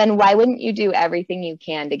 then why wouldn't you do everything you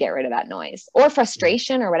can to get rid of that noise or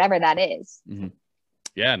frustration or whatever that is?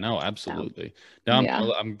 Yeah, no, absolutely. No,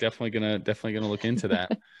 I'm definitely gonna look into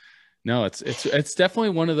that. No, it's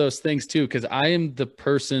definitely one of those things too, because I am the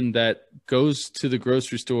person that goes to the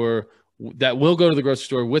grocery store, that will go to the grocery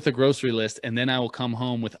store with a grocery list, and then I will come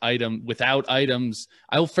home without items.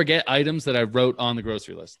 I will forget items that I wrote on the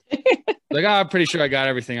grocery list. Like, I'm pretty sure I got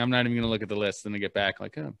everything. I'm not even gonna look at the list. Then I get back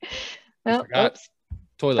like, oh, well,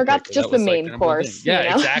 toilet forgot paper. just the main course.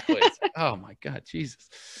 Yeah, exactly. It's like, oh my God, Jesus.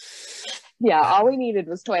 Yeah, all we needed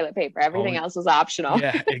was toilet paper. Everything else was optional.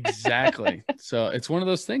 Yeah, exactly. So it's one of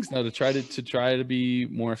those things now to try to be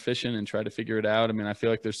more efficient and try to figure it out. I mean, I feel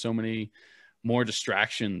like there's so many more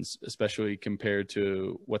distractions, especially compared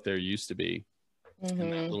to what there used to be. And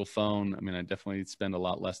that little phone. I mean, I definitely spend a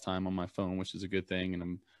lot less time on my phone, which is a good thing, and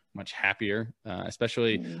I'm much happier.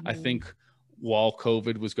 Especially, I think while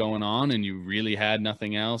COVID was going on, and you really had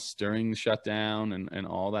nothing else during the shutdown and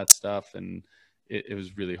all that stuff, and it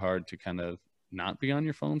was really hard to kind of not be on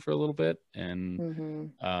your phone for a little bit.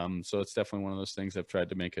 And so it's definitely one of those things I've tried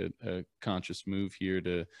to make a conscious move here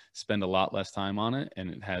to spend a lot less time on it. And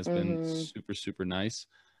it has been super, super nice.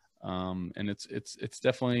 And it's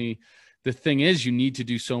definitely, the thing is, you need to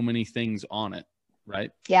do so many things on it.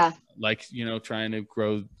 Right. Yeah. Like, trying to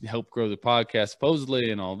help grow the podcast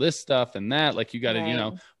supposedly and all this stuff and that, like, you got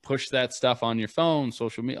to, push that stuff on your phone,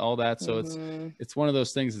 social media, all that. So it's one of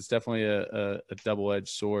those things. It's definitely a double-edged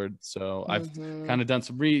sword. So I've kind of done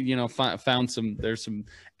some found there's some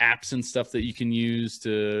apps and stuff that you can use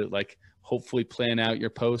to, like, hopefully plan out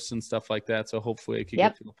your posts and stuff like that. So hopefully it can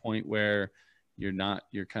get to a point where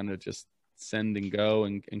you're kind of just send and go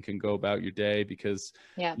and can go about your day, because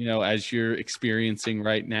as you're experiencing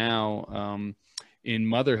right now in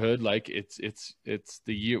motherhood, like it's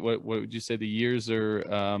the year, what would you say, the years are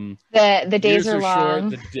the days are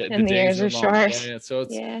long short, and the years are short. So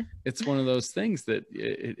it's one of those things that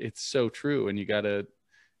it's so true, and you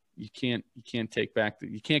can't get back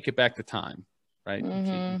the time, right?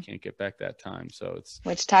 You can't get back that time. So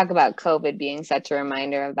which, talk about COVID being such a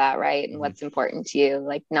reminder of that, right? And what's important to you,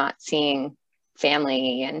 like not seeing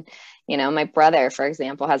family. And, my brother, for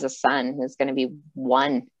example, has a son who's going to be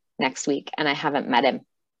 1 next week and I haven't met him.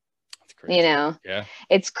 That's crazy. You know, Yeah.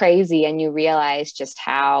 It's crazy. And you realize just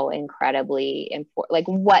how incredibly important, like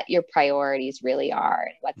what your priorities really are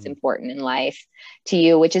and what's important in life to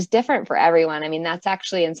you, which is different for everyone. I mean, that's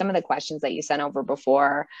actually in some of the questions that you sent over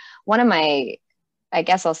before. One of my, I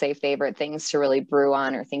guess I'll say, favorite things to really brew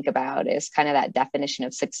on or think about is kind of that definition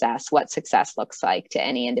of success, what success looks like to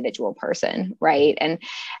any individual person. Right. And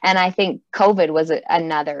I think COVID was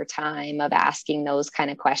another time of asking those kind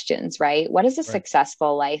of questions, right? What does a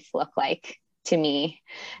successful life look like to me?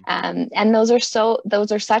 And those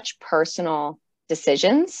are such personal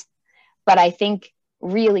decisions, but I think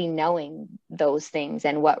really knowing those things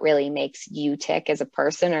and what really makes you tick as a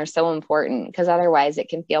person are so important, because otherwise it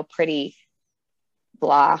can feel pretty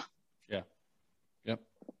blah. Yeah. Yep.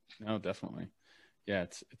 No, definitely. Yeah.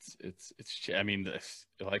 It's, I mean,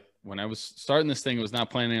 like when I was starting this thing, I was not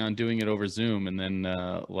planning on doing it over Zoom, and then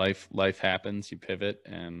life happens, you pivot,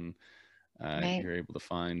 and you're able to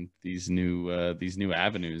find these new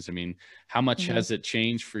avenues. I mean, how much has it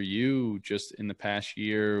changed for you just in the past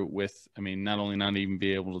year with, I mean, not only not even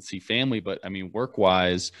be able to see family, but I mean,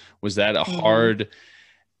 work-wise, was that a hard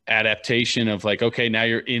adaptation of like, okay, now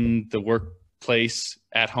you're in the workplace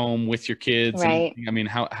at home with your kids? Right. And, I mean,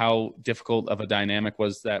 how difficult of a dynamic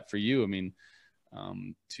was that for you? I mean,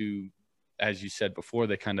 as you said before,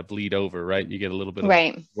 they kind of bleed over, right? You get a little bit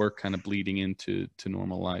of work kind of bleeding into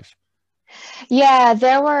normal life. Yeah,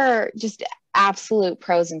 there were just absolute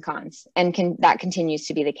pros and cons, and that continues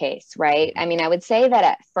to be the case, right? I mean, I would say that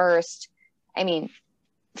at first, I mean,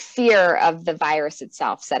 fear of the virus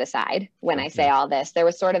itself set aside when I say all this, there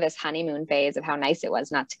was sort of this honeymoon phase of how nice it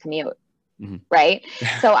was not to commute. Right.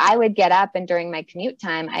 So I would get up, and during my commute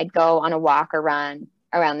time, I'd go on a walk or run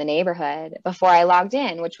around the neighborhood before I logged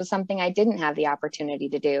in, which was something I didn't have the opportunity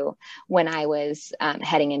to do when I was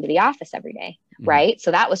heading into the office every day. Right. So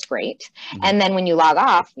that was great. And then when you log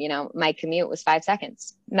off, you know, my commute was 5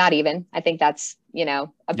 seconds, not even. I think that's, you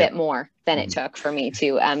know, a bit more than it took for me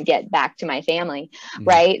to get back to my family.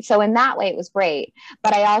 Right. So in that way, it was great.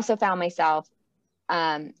 But I also found myself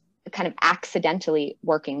kind of accidentally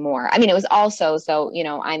working more. I mean, it was also, so, you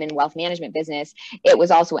know, I'm in wealth management business. It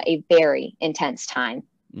was also a very intense time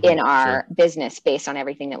in our business based on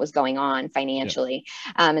everything that was going on financially.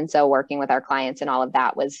 And so working with our clients and all of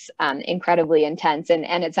that was incredibly intense. And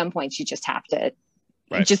at some points you just have to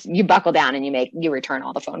you buckle down and you return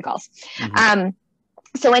all the phone calls.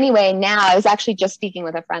 So anyway, now I was actually just speaking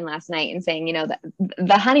with a friend last night and saying, you know,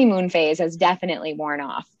 the honeymoon phase has definitely worn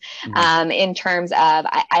off in terms of,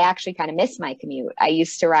 I actually kind of miss my commute. I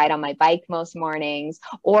used to ride on my bike most mornings,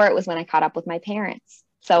 or it was when I caught up with my parents.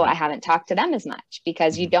 So I haven't talked to them as much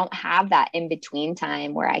because you don't have that in between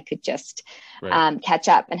time where I could just catch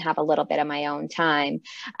up and have a little bit of my own time.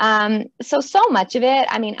 So much of it,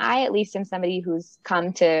 I mean, I at least am somebody who's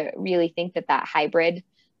come to really think that hybrid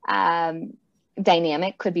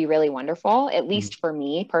dynamic could be really wonderful, at least for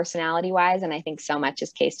me personality wise. And I think so much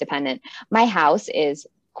is case dependent. My house is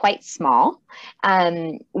quite small,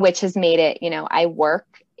 which has made it, you know, I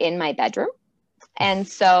work in my bedroom. And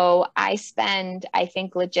so I spend, I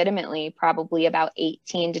think legitimately probably about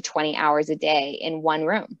 18 to 20 hours a day in one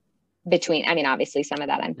room between, I mean, obviously some of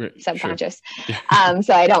that I'm subconscious.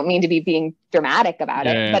 So I don't mean to be being dramatic about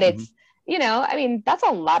it, but it's, you know, I mean, that's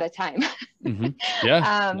a lot of time.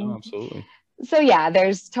 Yeah, no, absolutely. So yeah,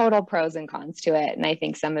 there's total pros and cons to it. And I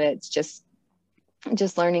think some of it's just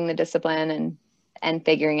learning the discipline and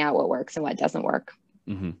figuring out what works and what doesn't work.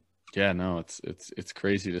 Yeah, no, it's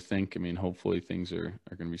crazy to think. I mean, hopefully things are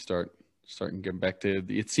going to be starting to get back to,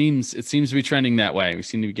 it seems to be trending that way. We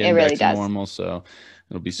seem to be getting back to normal. So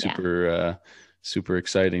it'll be super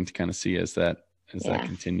exciting to kind of see as that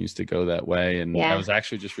continues to go that way. And I was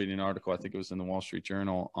actually just reading an article, I think it was in the Wall Street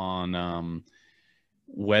Journal, on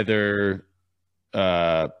whether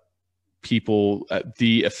people,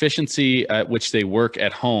 the efficiency at which they work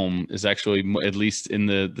at home is actually, at least in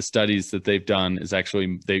the studies that they've done, is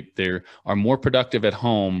actually they are more productive at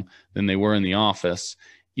home than they were in the office,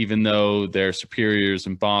 even though their superiors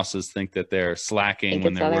and bosses think that they're slacking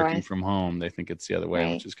when they're working from home. They think it's the other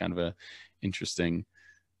way, which is kind of a interesting.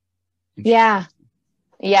 Yeah,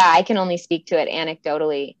 I can only speak to it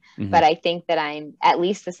anecdotally, but I think that I'm at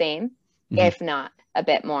least the same, if not a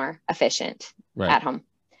bit more efficient at home.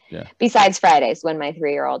 Yeah. Besides Fridays when my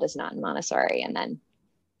 3-year-old is not in Montessori, and then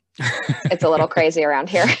it's a little crazy around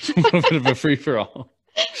here. A little bit of a free for all.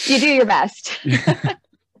 You do your best.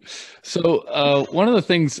 So one of the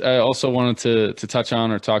things I also wanted to touch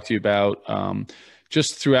on or talk to you about,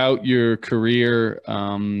 just throughout your career,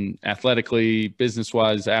 athletically,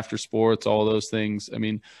 business-wise, after sports, all those things. I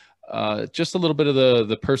mean, just a little bit of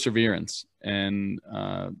the perseverance and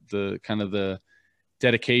the kind of the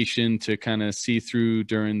dedication to kind of see through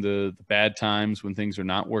during the bad times when things are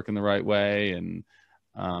not working the right way, and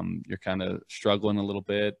you're kind of struggling a little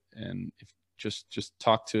bit, and if just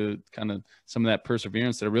talk to kind of some of that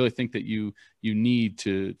perseverance that I really think that you need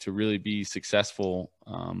to really be successful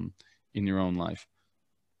in your own life.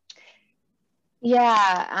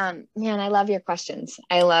 Yeah, man, I love your questions.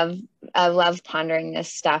 I love pondering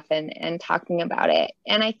this stuff and talking about it.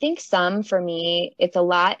 And I think for me, it's a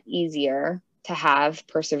lot easier to have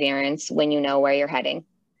perseverance when you know where you're heading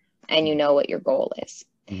and you know what your goal is.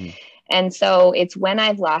 Mm-hmm. And so it's when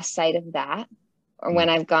I've lost sight of that, or when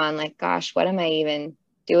I've gone like, gosh, what am I even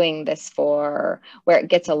doing this for? Where it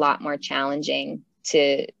gets a lot more challenging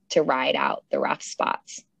to ride out the rough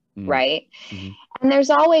spots. Right. Mm-hmm. And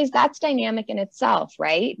there's always, that's dynamic in itself,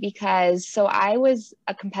 right? Because so I was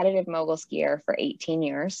a competitive mogul skier for 18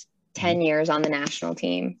 years, 10 years on the national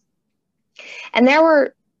team. And there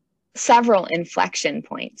were several inflection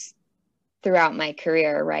points throughout my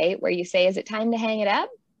career, right? Where you say, is it time to hang it up,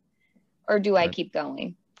 or do I keep going?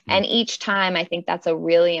 Mm-hmm. And each time I think that's a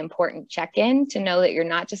really important check-in, to know that you're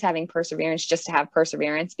not just having perseverance just to have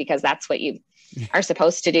perseverance because that's what you are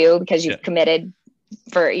supposed to do because you've committed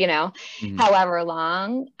for, however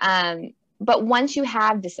long. But once you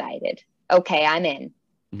have decided, okay, I'm in,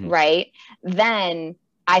 right? Then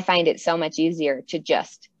I find it so much easier to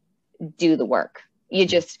just do the work.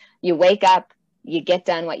 You wake up, you get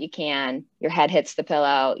done what you can, your head hits the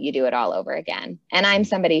pillow, you do it all over again. And I'm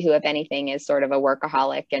somebody who, if anything, is sort of a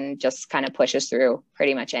workaholic and just kind of pushes through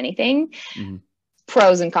pretty much anything. Mm-hmm.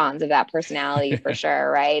 Pros and cons of that personality for sure,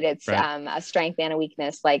 right? It's a strength and a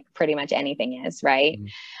weakness, like pretty much anything is, right?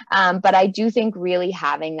 Mm-hmm. But I do think really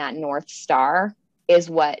having that North Star is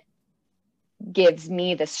what gives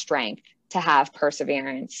me the strength to have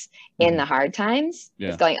perseverance in the hard times. Yeah.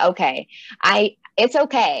 It's going, okay, it's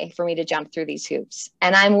okay for me to jump through these hoops,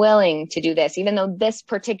 and I'm willing to do this, even though this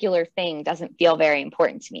particular thing doesn't feel very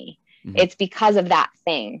important to me. Mm-hmm. It's because of that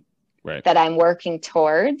thing that I'm working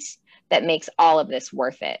towards that makes all of this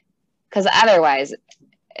worth it. Because otherwise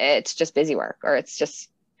it's just busy work, or it's just,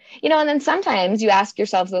 and then sometimes you ask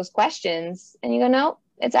yourself those questions and you go, no,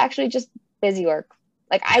 it's actually just busy work.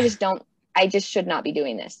 Like, I just should not be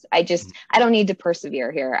doing this. I don't need to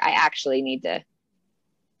persevere here. I actually need to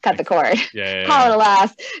cut the cord, call it a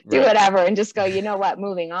loss, do whatever, and just go, you know what,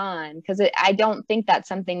 moving on. Because I don't think that's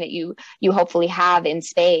something that you hopefully have in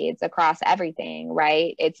spades across everything,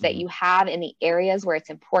 right? It's that you have in the areas where it's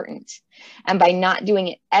important. And by not doing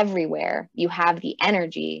it everywhere, you have the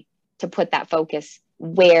energy to put that focus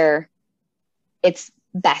where it's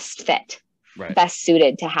best fit, best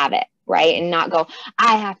suited to have it, right? And not go,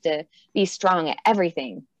 I have to be strong at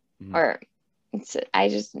everything, or I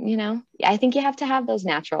think you have to have those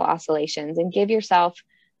natural oscillations and give yourself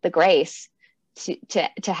the grace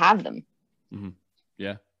to have them. Mm-hmm.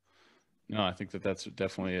 Yeah. No, I think that's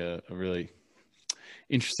definitely a really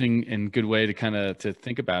interesting and good way to kind of to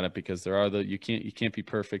think about it, because there are you can't be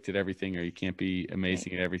perfect at everything, or you can't be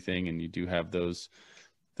amazing at everything. And you do have those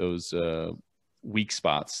weak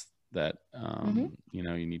spots that,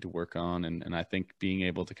 you need to work on. And I think being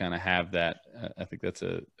able to kind of have that, I think that's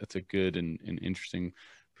a good and interesting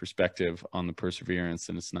perspective on the perseverance.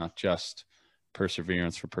 And it's not just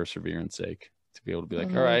perseverance for perseverance sake, to be able to be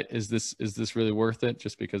like, all right, is this really worth it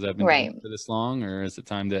just because I've been doing it for this long, or is it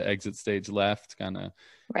time to exit stage left? Kind of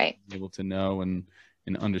able to know and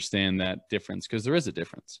understand that difference, because there is a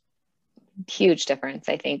difference. Huge difference,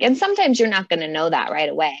 I think. And sometimes you're not going to know that right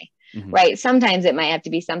away. Right. Sometimes it might have to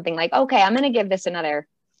be something like, okay, I'm going to give this another,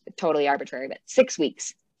 totally arbitrary, but 6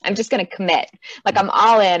 weeks. I'm just going to commit. Like, I'm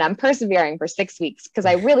all in. I'm persevering for 6 weeks because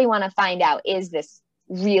I really want to find out, is this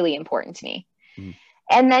really important to me?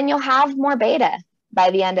 And then you'll have more beta by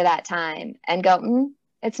the end of that time and go,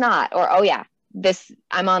 it's not. Or, oh yeah,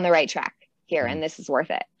 I'm on the right track here and this is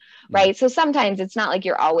worth it. Right. So sometimes it's not like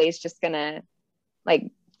you're always just going to, like,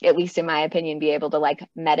 at least in my opinion, be able to like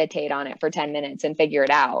meditate on it for 10 minutes and figure it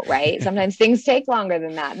out. Right. Sometimes things take longer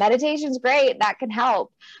than that. Meditation's great. That can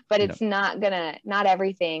help, but it's not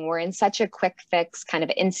everything. We're in such a quick fix, kind of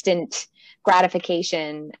instant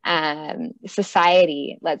gratification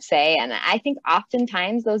society, let's say. And I think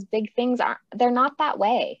oftentimes those big things they're not that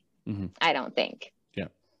way. I don't think. Yeah.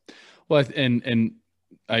 Well, and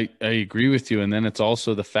I agree with you. And then it's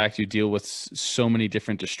also the fact you deal with so many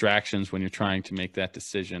different distractions when you're trying to make that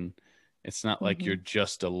decision. It's not like you're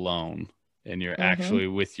just alone and you're actually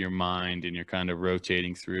with your mind, and you're kind of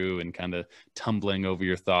rotating through and kind of tumbling over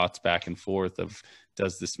your thoughts back and forth of,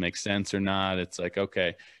 does this make sense or not? It's like,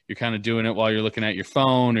 okay, you're kind of doing it while you're looking at your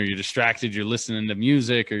phone, or you're distracted, you're listening to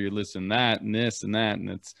music, or you're listening to that and this and that. And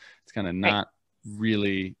it's kind of not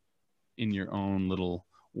really in your own little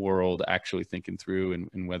world, actually thinking through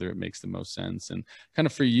and whether it makes the most sense. And kind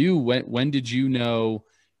of for you, when did you know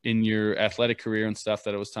in your athletic career and stuff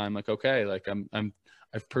that it was time, like, okay, like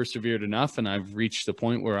I've persevered enough and I've reached the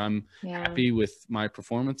point where I'm happy with my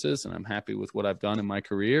performances and I'm happy with what I've done in my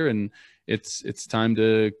career, and it's time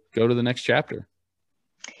to go to the next chapter?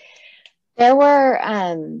 There were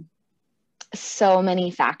so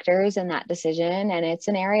many factors in that decision, and it's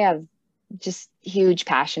an area of just huge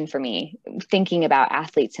passion for me, thinking about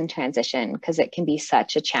athletes in transition, because it can be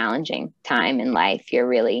such a challenging time in life. You're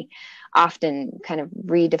really often kind of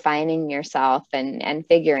redefining yourself and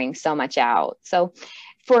figuring so much out. So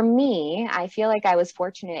for me, I feel like I was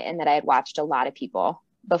fortunate in that I had watched a lot of people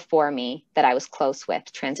before me that I was close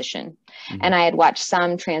with transition. And I had watched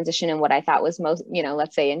some transition in what I thought was most,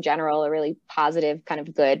 let's say in general, a really positive, kind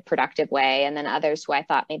of good, productive way. And then others who I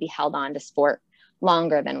thought maybe held on to sport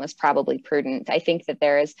longer than was probably prudent. I think that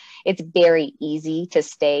it's very easy to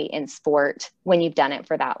stay in sport when you've done it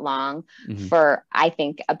for that long, for I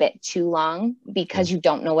think a bit too long, because you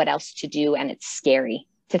don't know what else to do. And it's scary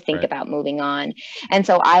to think about moving on. And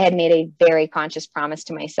so I had made a very conscious promise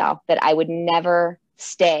to myself that I would never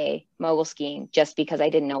stay mogul skiing just because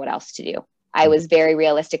I didn't know what else to do. I was very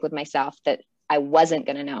realistic with myself that I wasn't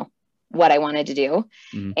going to know what I wanted to do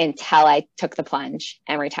until I took the plunge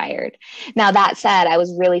and retired. Now, that said, I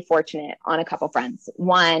was really fortunate on a couple fronts.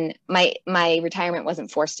 One, my retirement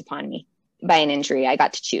wasn't forced upon me by an injury. I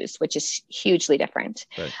got to choose, which is hugely different.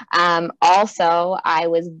 Also, I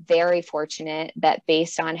was very fortunate that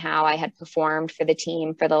based on how I had performed for the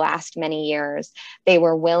team for the last many years, they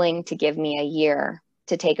were willing to give me a year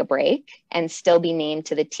to take a break and still be named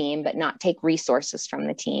to the team, but not take resources from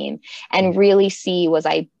the team, and really see, was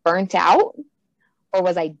I burnt out or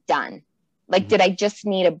was I done? Like, did I just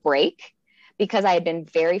need a break? Because I had been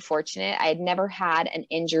very fortunate. I had never had an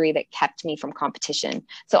injury that kept me from competition.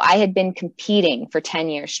 So I had been competing for 10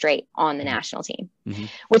 years straight on the national team,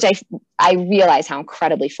 which I realize how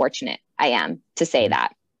incredibly fortunate I am to say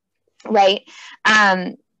that. Right.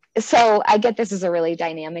 So I get this is a really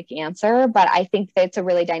dynamic answer, but I think that it's a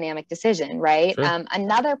really dynamic decision, right? Sure.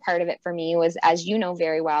 Another part of it for me was, as you know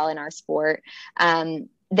very well in our sport,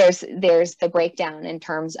 there's the breakdown in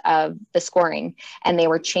terms of the scoring, and they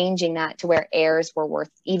were changing that to where airs were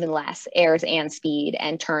worth even less, airs and speed,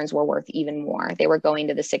 and turns were worth even more. They were going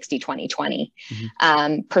to the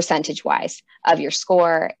 60-20-20 percentage wise of your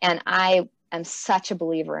score. And I am such a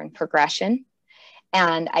believer in progression.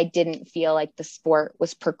 And I didn't feel like the sport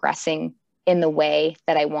was progressing in the way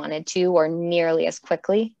that I wanted to, or nearly as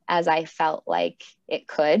quickly as I felt like it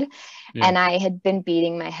could. And I had been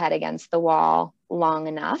beating my head against the wall long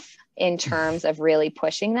enough in terms of really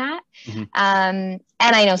pushing that. And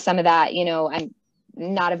I know some of that, I'm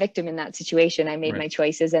not a victim in that situation. I made my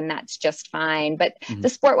choices, and that's just fine. But the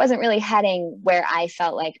sport wasn't really heading where I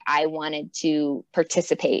felt like I wanted to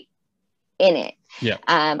participate in it.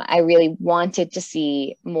 I really wanted to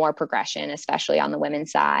see more progression, especially on the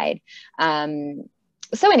women's side.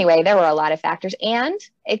 So anyway, there were a lot of factors, and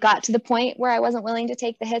it got to the point where I wasn't willing to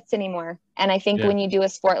take the hits anymore. And I think when you do a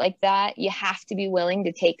sport like that, you have to be willing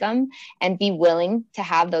to take them and be willing to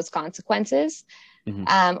have those consequences,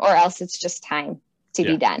 or else it's just time to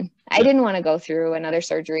be done. I didn't want to go through another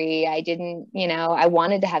surgery. I didn't, I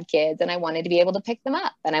wanted to have kids, and I wanted to be able to pick them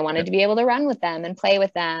up, and I wanted to be able to run with them and play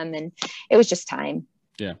with them. And it was just time.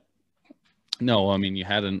 Yeah. No, I mean, you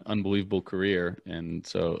had an unbelievable career. And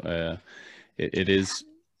so it is,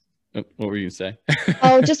 what were you saying?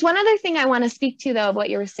 Just one other thing I want to speak to, though, of what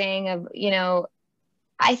you were saying of,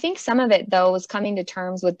 I think some of it, though, was coming to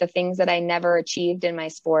terms with the things that I never achieved in my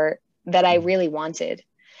sport that I really wanted.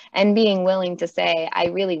 And being willing to say, I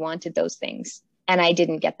really wanted those things and I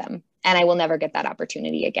didn't get them, and I will never get that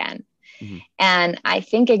opportunity again. And I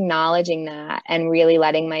think acknowledging that and really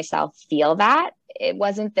letting myself feel that it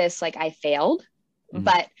wasn't this, like, I failed,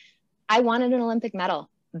 but I wanted an Olympic medal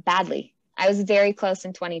badly. I was very close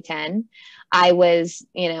in 2010. I was,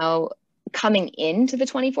 coming into the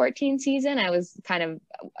 2014 season, I was kind of,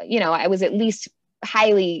 I was at least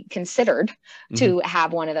highly considered to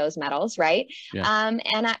have one of those medals. Right. And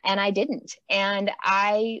I didn't, and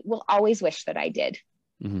I will always wish that I did.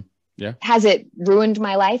 Has it ruined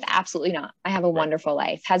my life? Absolutely not. I have a wonderful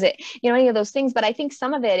life. Has it, any of those things? But I think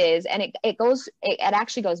some of it is, and it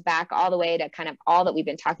actually goes back all the way to kind of all that we've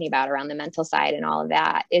been talking about around the mental side and all of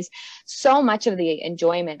that, is so much of the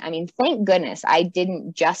enjoyment. I mean, thank goodness I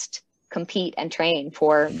didn't just compete and train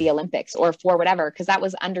for the Olympics or for whatever, because that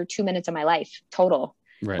was under 2 minutes of my life total.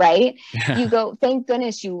 Right? Yeah. You go, thank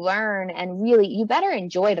goodness you learn, and really you better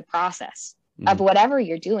enjoy the process of whatever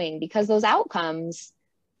you're doing, because those outcomes,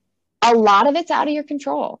 a lot of it's out of your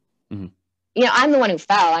control. You know, I'm the one who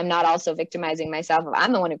fell. I'm not also victimizing myself.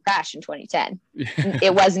 I'm the one who crashed in 2010.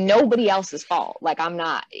 It was nobody else's fault. Like, I'm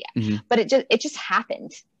not, but it just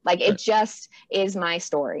happened. Like, it just is my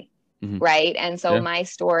story. Right. And so my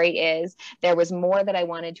story is, there was more that I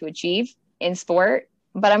wanted to achieve in sport,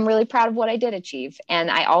 but I'm really proud of what I did achieve.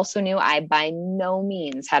 And I also knew I by no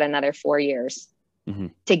means had another 4 years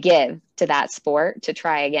to give to that sport to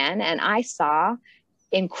try again. And I saw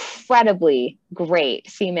incredibly great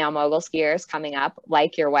female mogul skiers coming up,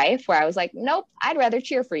 like your wife, where I was like, nope, I'd rather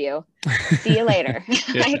cheer for you. See you later.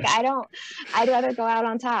 Like, I'd rather go out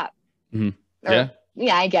on top.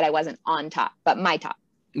 I get I wasn't on top, but my top.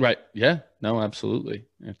 Right. Yeah, no, absolutely.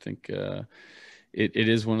 I think it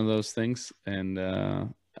is one of those things. And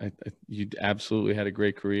you absolutely had a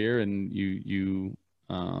great career, and you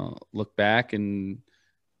look back, and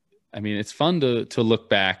I mean, it's fun to look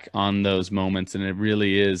back on those moments, and it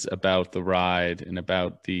really is about the ride and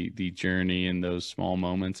about the journey and those small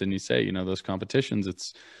moments. And you say, you know, those competitions,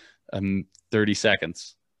 it's 30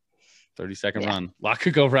 seconds, 30-second run. A lot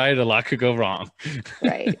could go right, a lot could go wrong.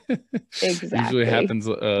 Right. Exactly. Usually happens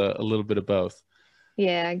a little bit of both.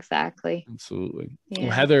 Yeah, exactly. Absolutely. Yeah.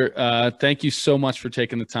 Well, Heather, thank you so much for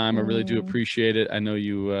taking the time. I really do appreciate it. I know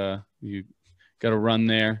you got to run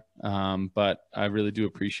there, but I really do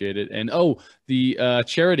appreciate it. And the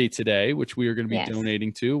charity today, which we are going to be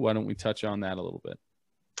donating to, why don't we touch on that a little bit?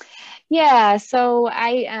 Yeah, so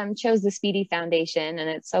I chose the Speedy Foundation, and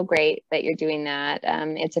it's so great that you're doing that.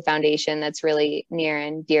 It's a foundation that's really near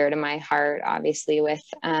and dear to my heart, obviously, with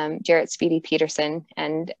Jarrett Speedy Peterson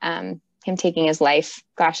and him taking his life.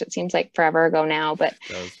 Gosh, it seems like forever ago now, but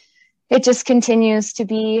it just continues to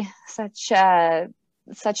be such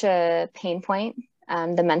a pain point,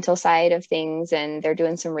 the mental side of things, and they're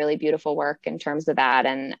doing some really beautiful work in terms of that.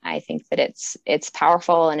 And I think that it's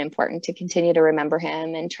powerful and important to continue to remember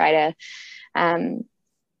him and try to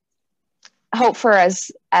hope for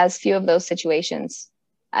as few of those situations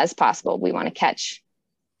as possible. We want to catch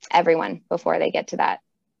everyone before they get to that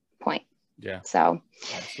point. Yeah. So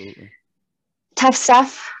absolutely. Tough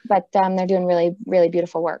stuff, but they're doing really, really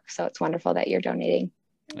beautiful work. So it's wonderful that you're donating.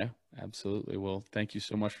 Yeah. Absolutely. Well, thank you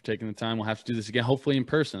so much for taking the time. We'll have to do this again, hopefully in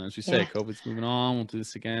person. As you say, COVID's moving on. We'll do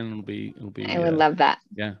this again. It'll be. I would love that.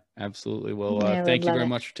 Yeah, absolutely. Well, thank you very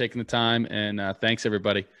much for taking the time, and thanks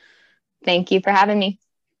everybody. Thank you for having me.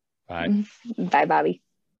 Bye. Bye, Bobby.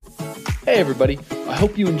 Hey everybody. I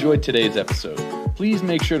hope you enjoyed today's episode. Please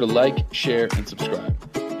make sure to like, share, and subscribe.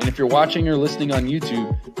 And if you're watching or listening on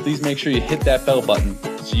YouTube, please make sure you hit that bell button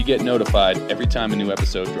so you get notified every time a new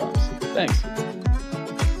episode drops. Thanks.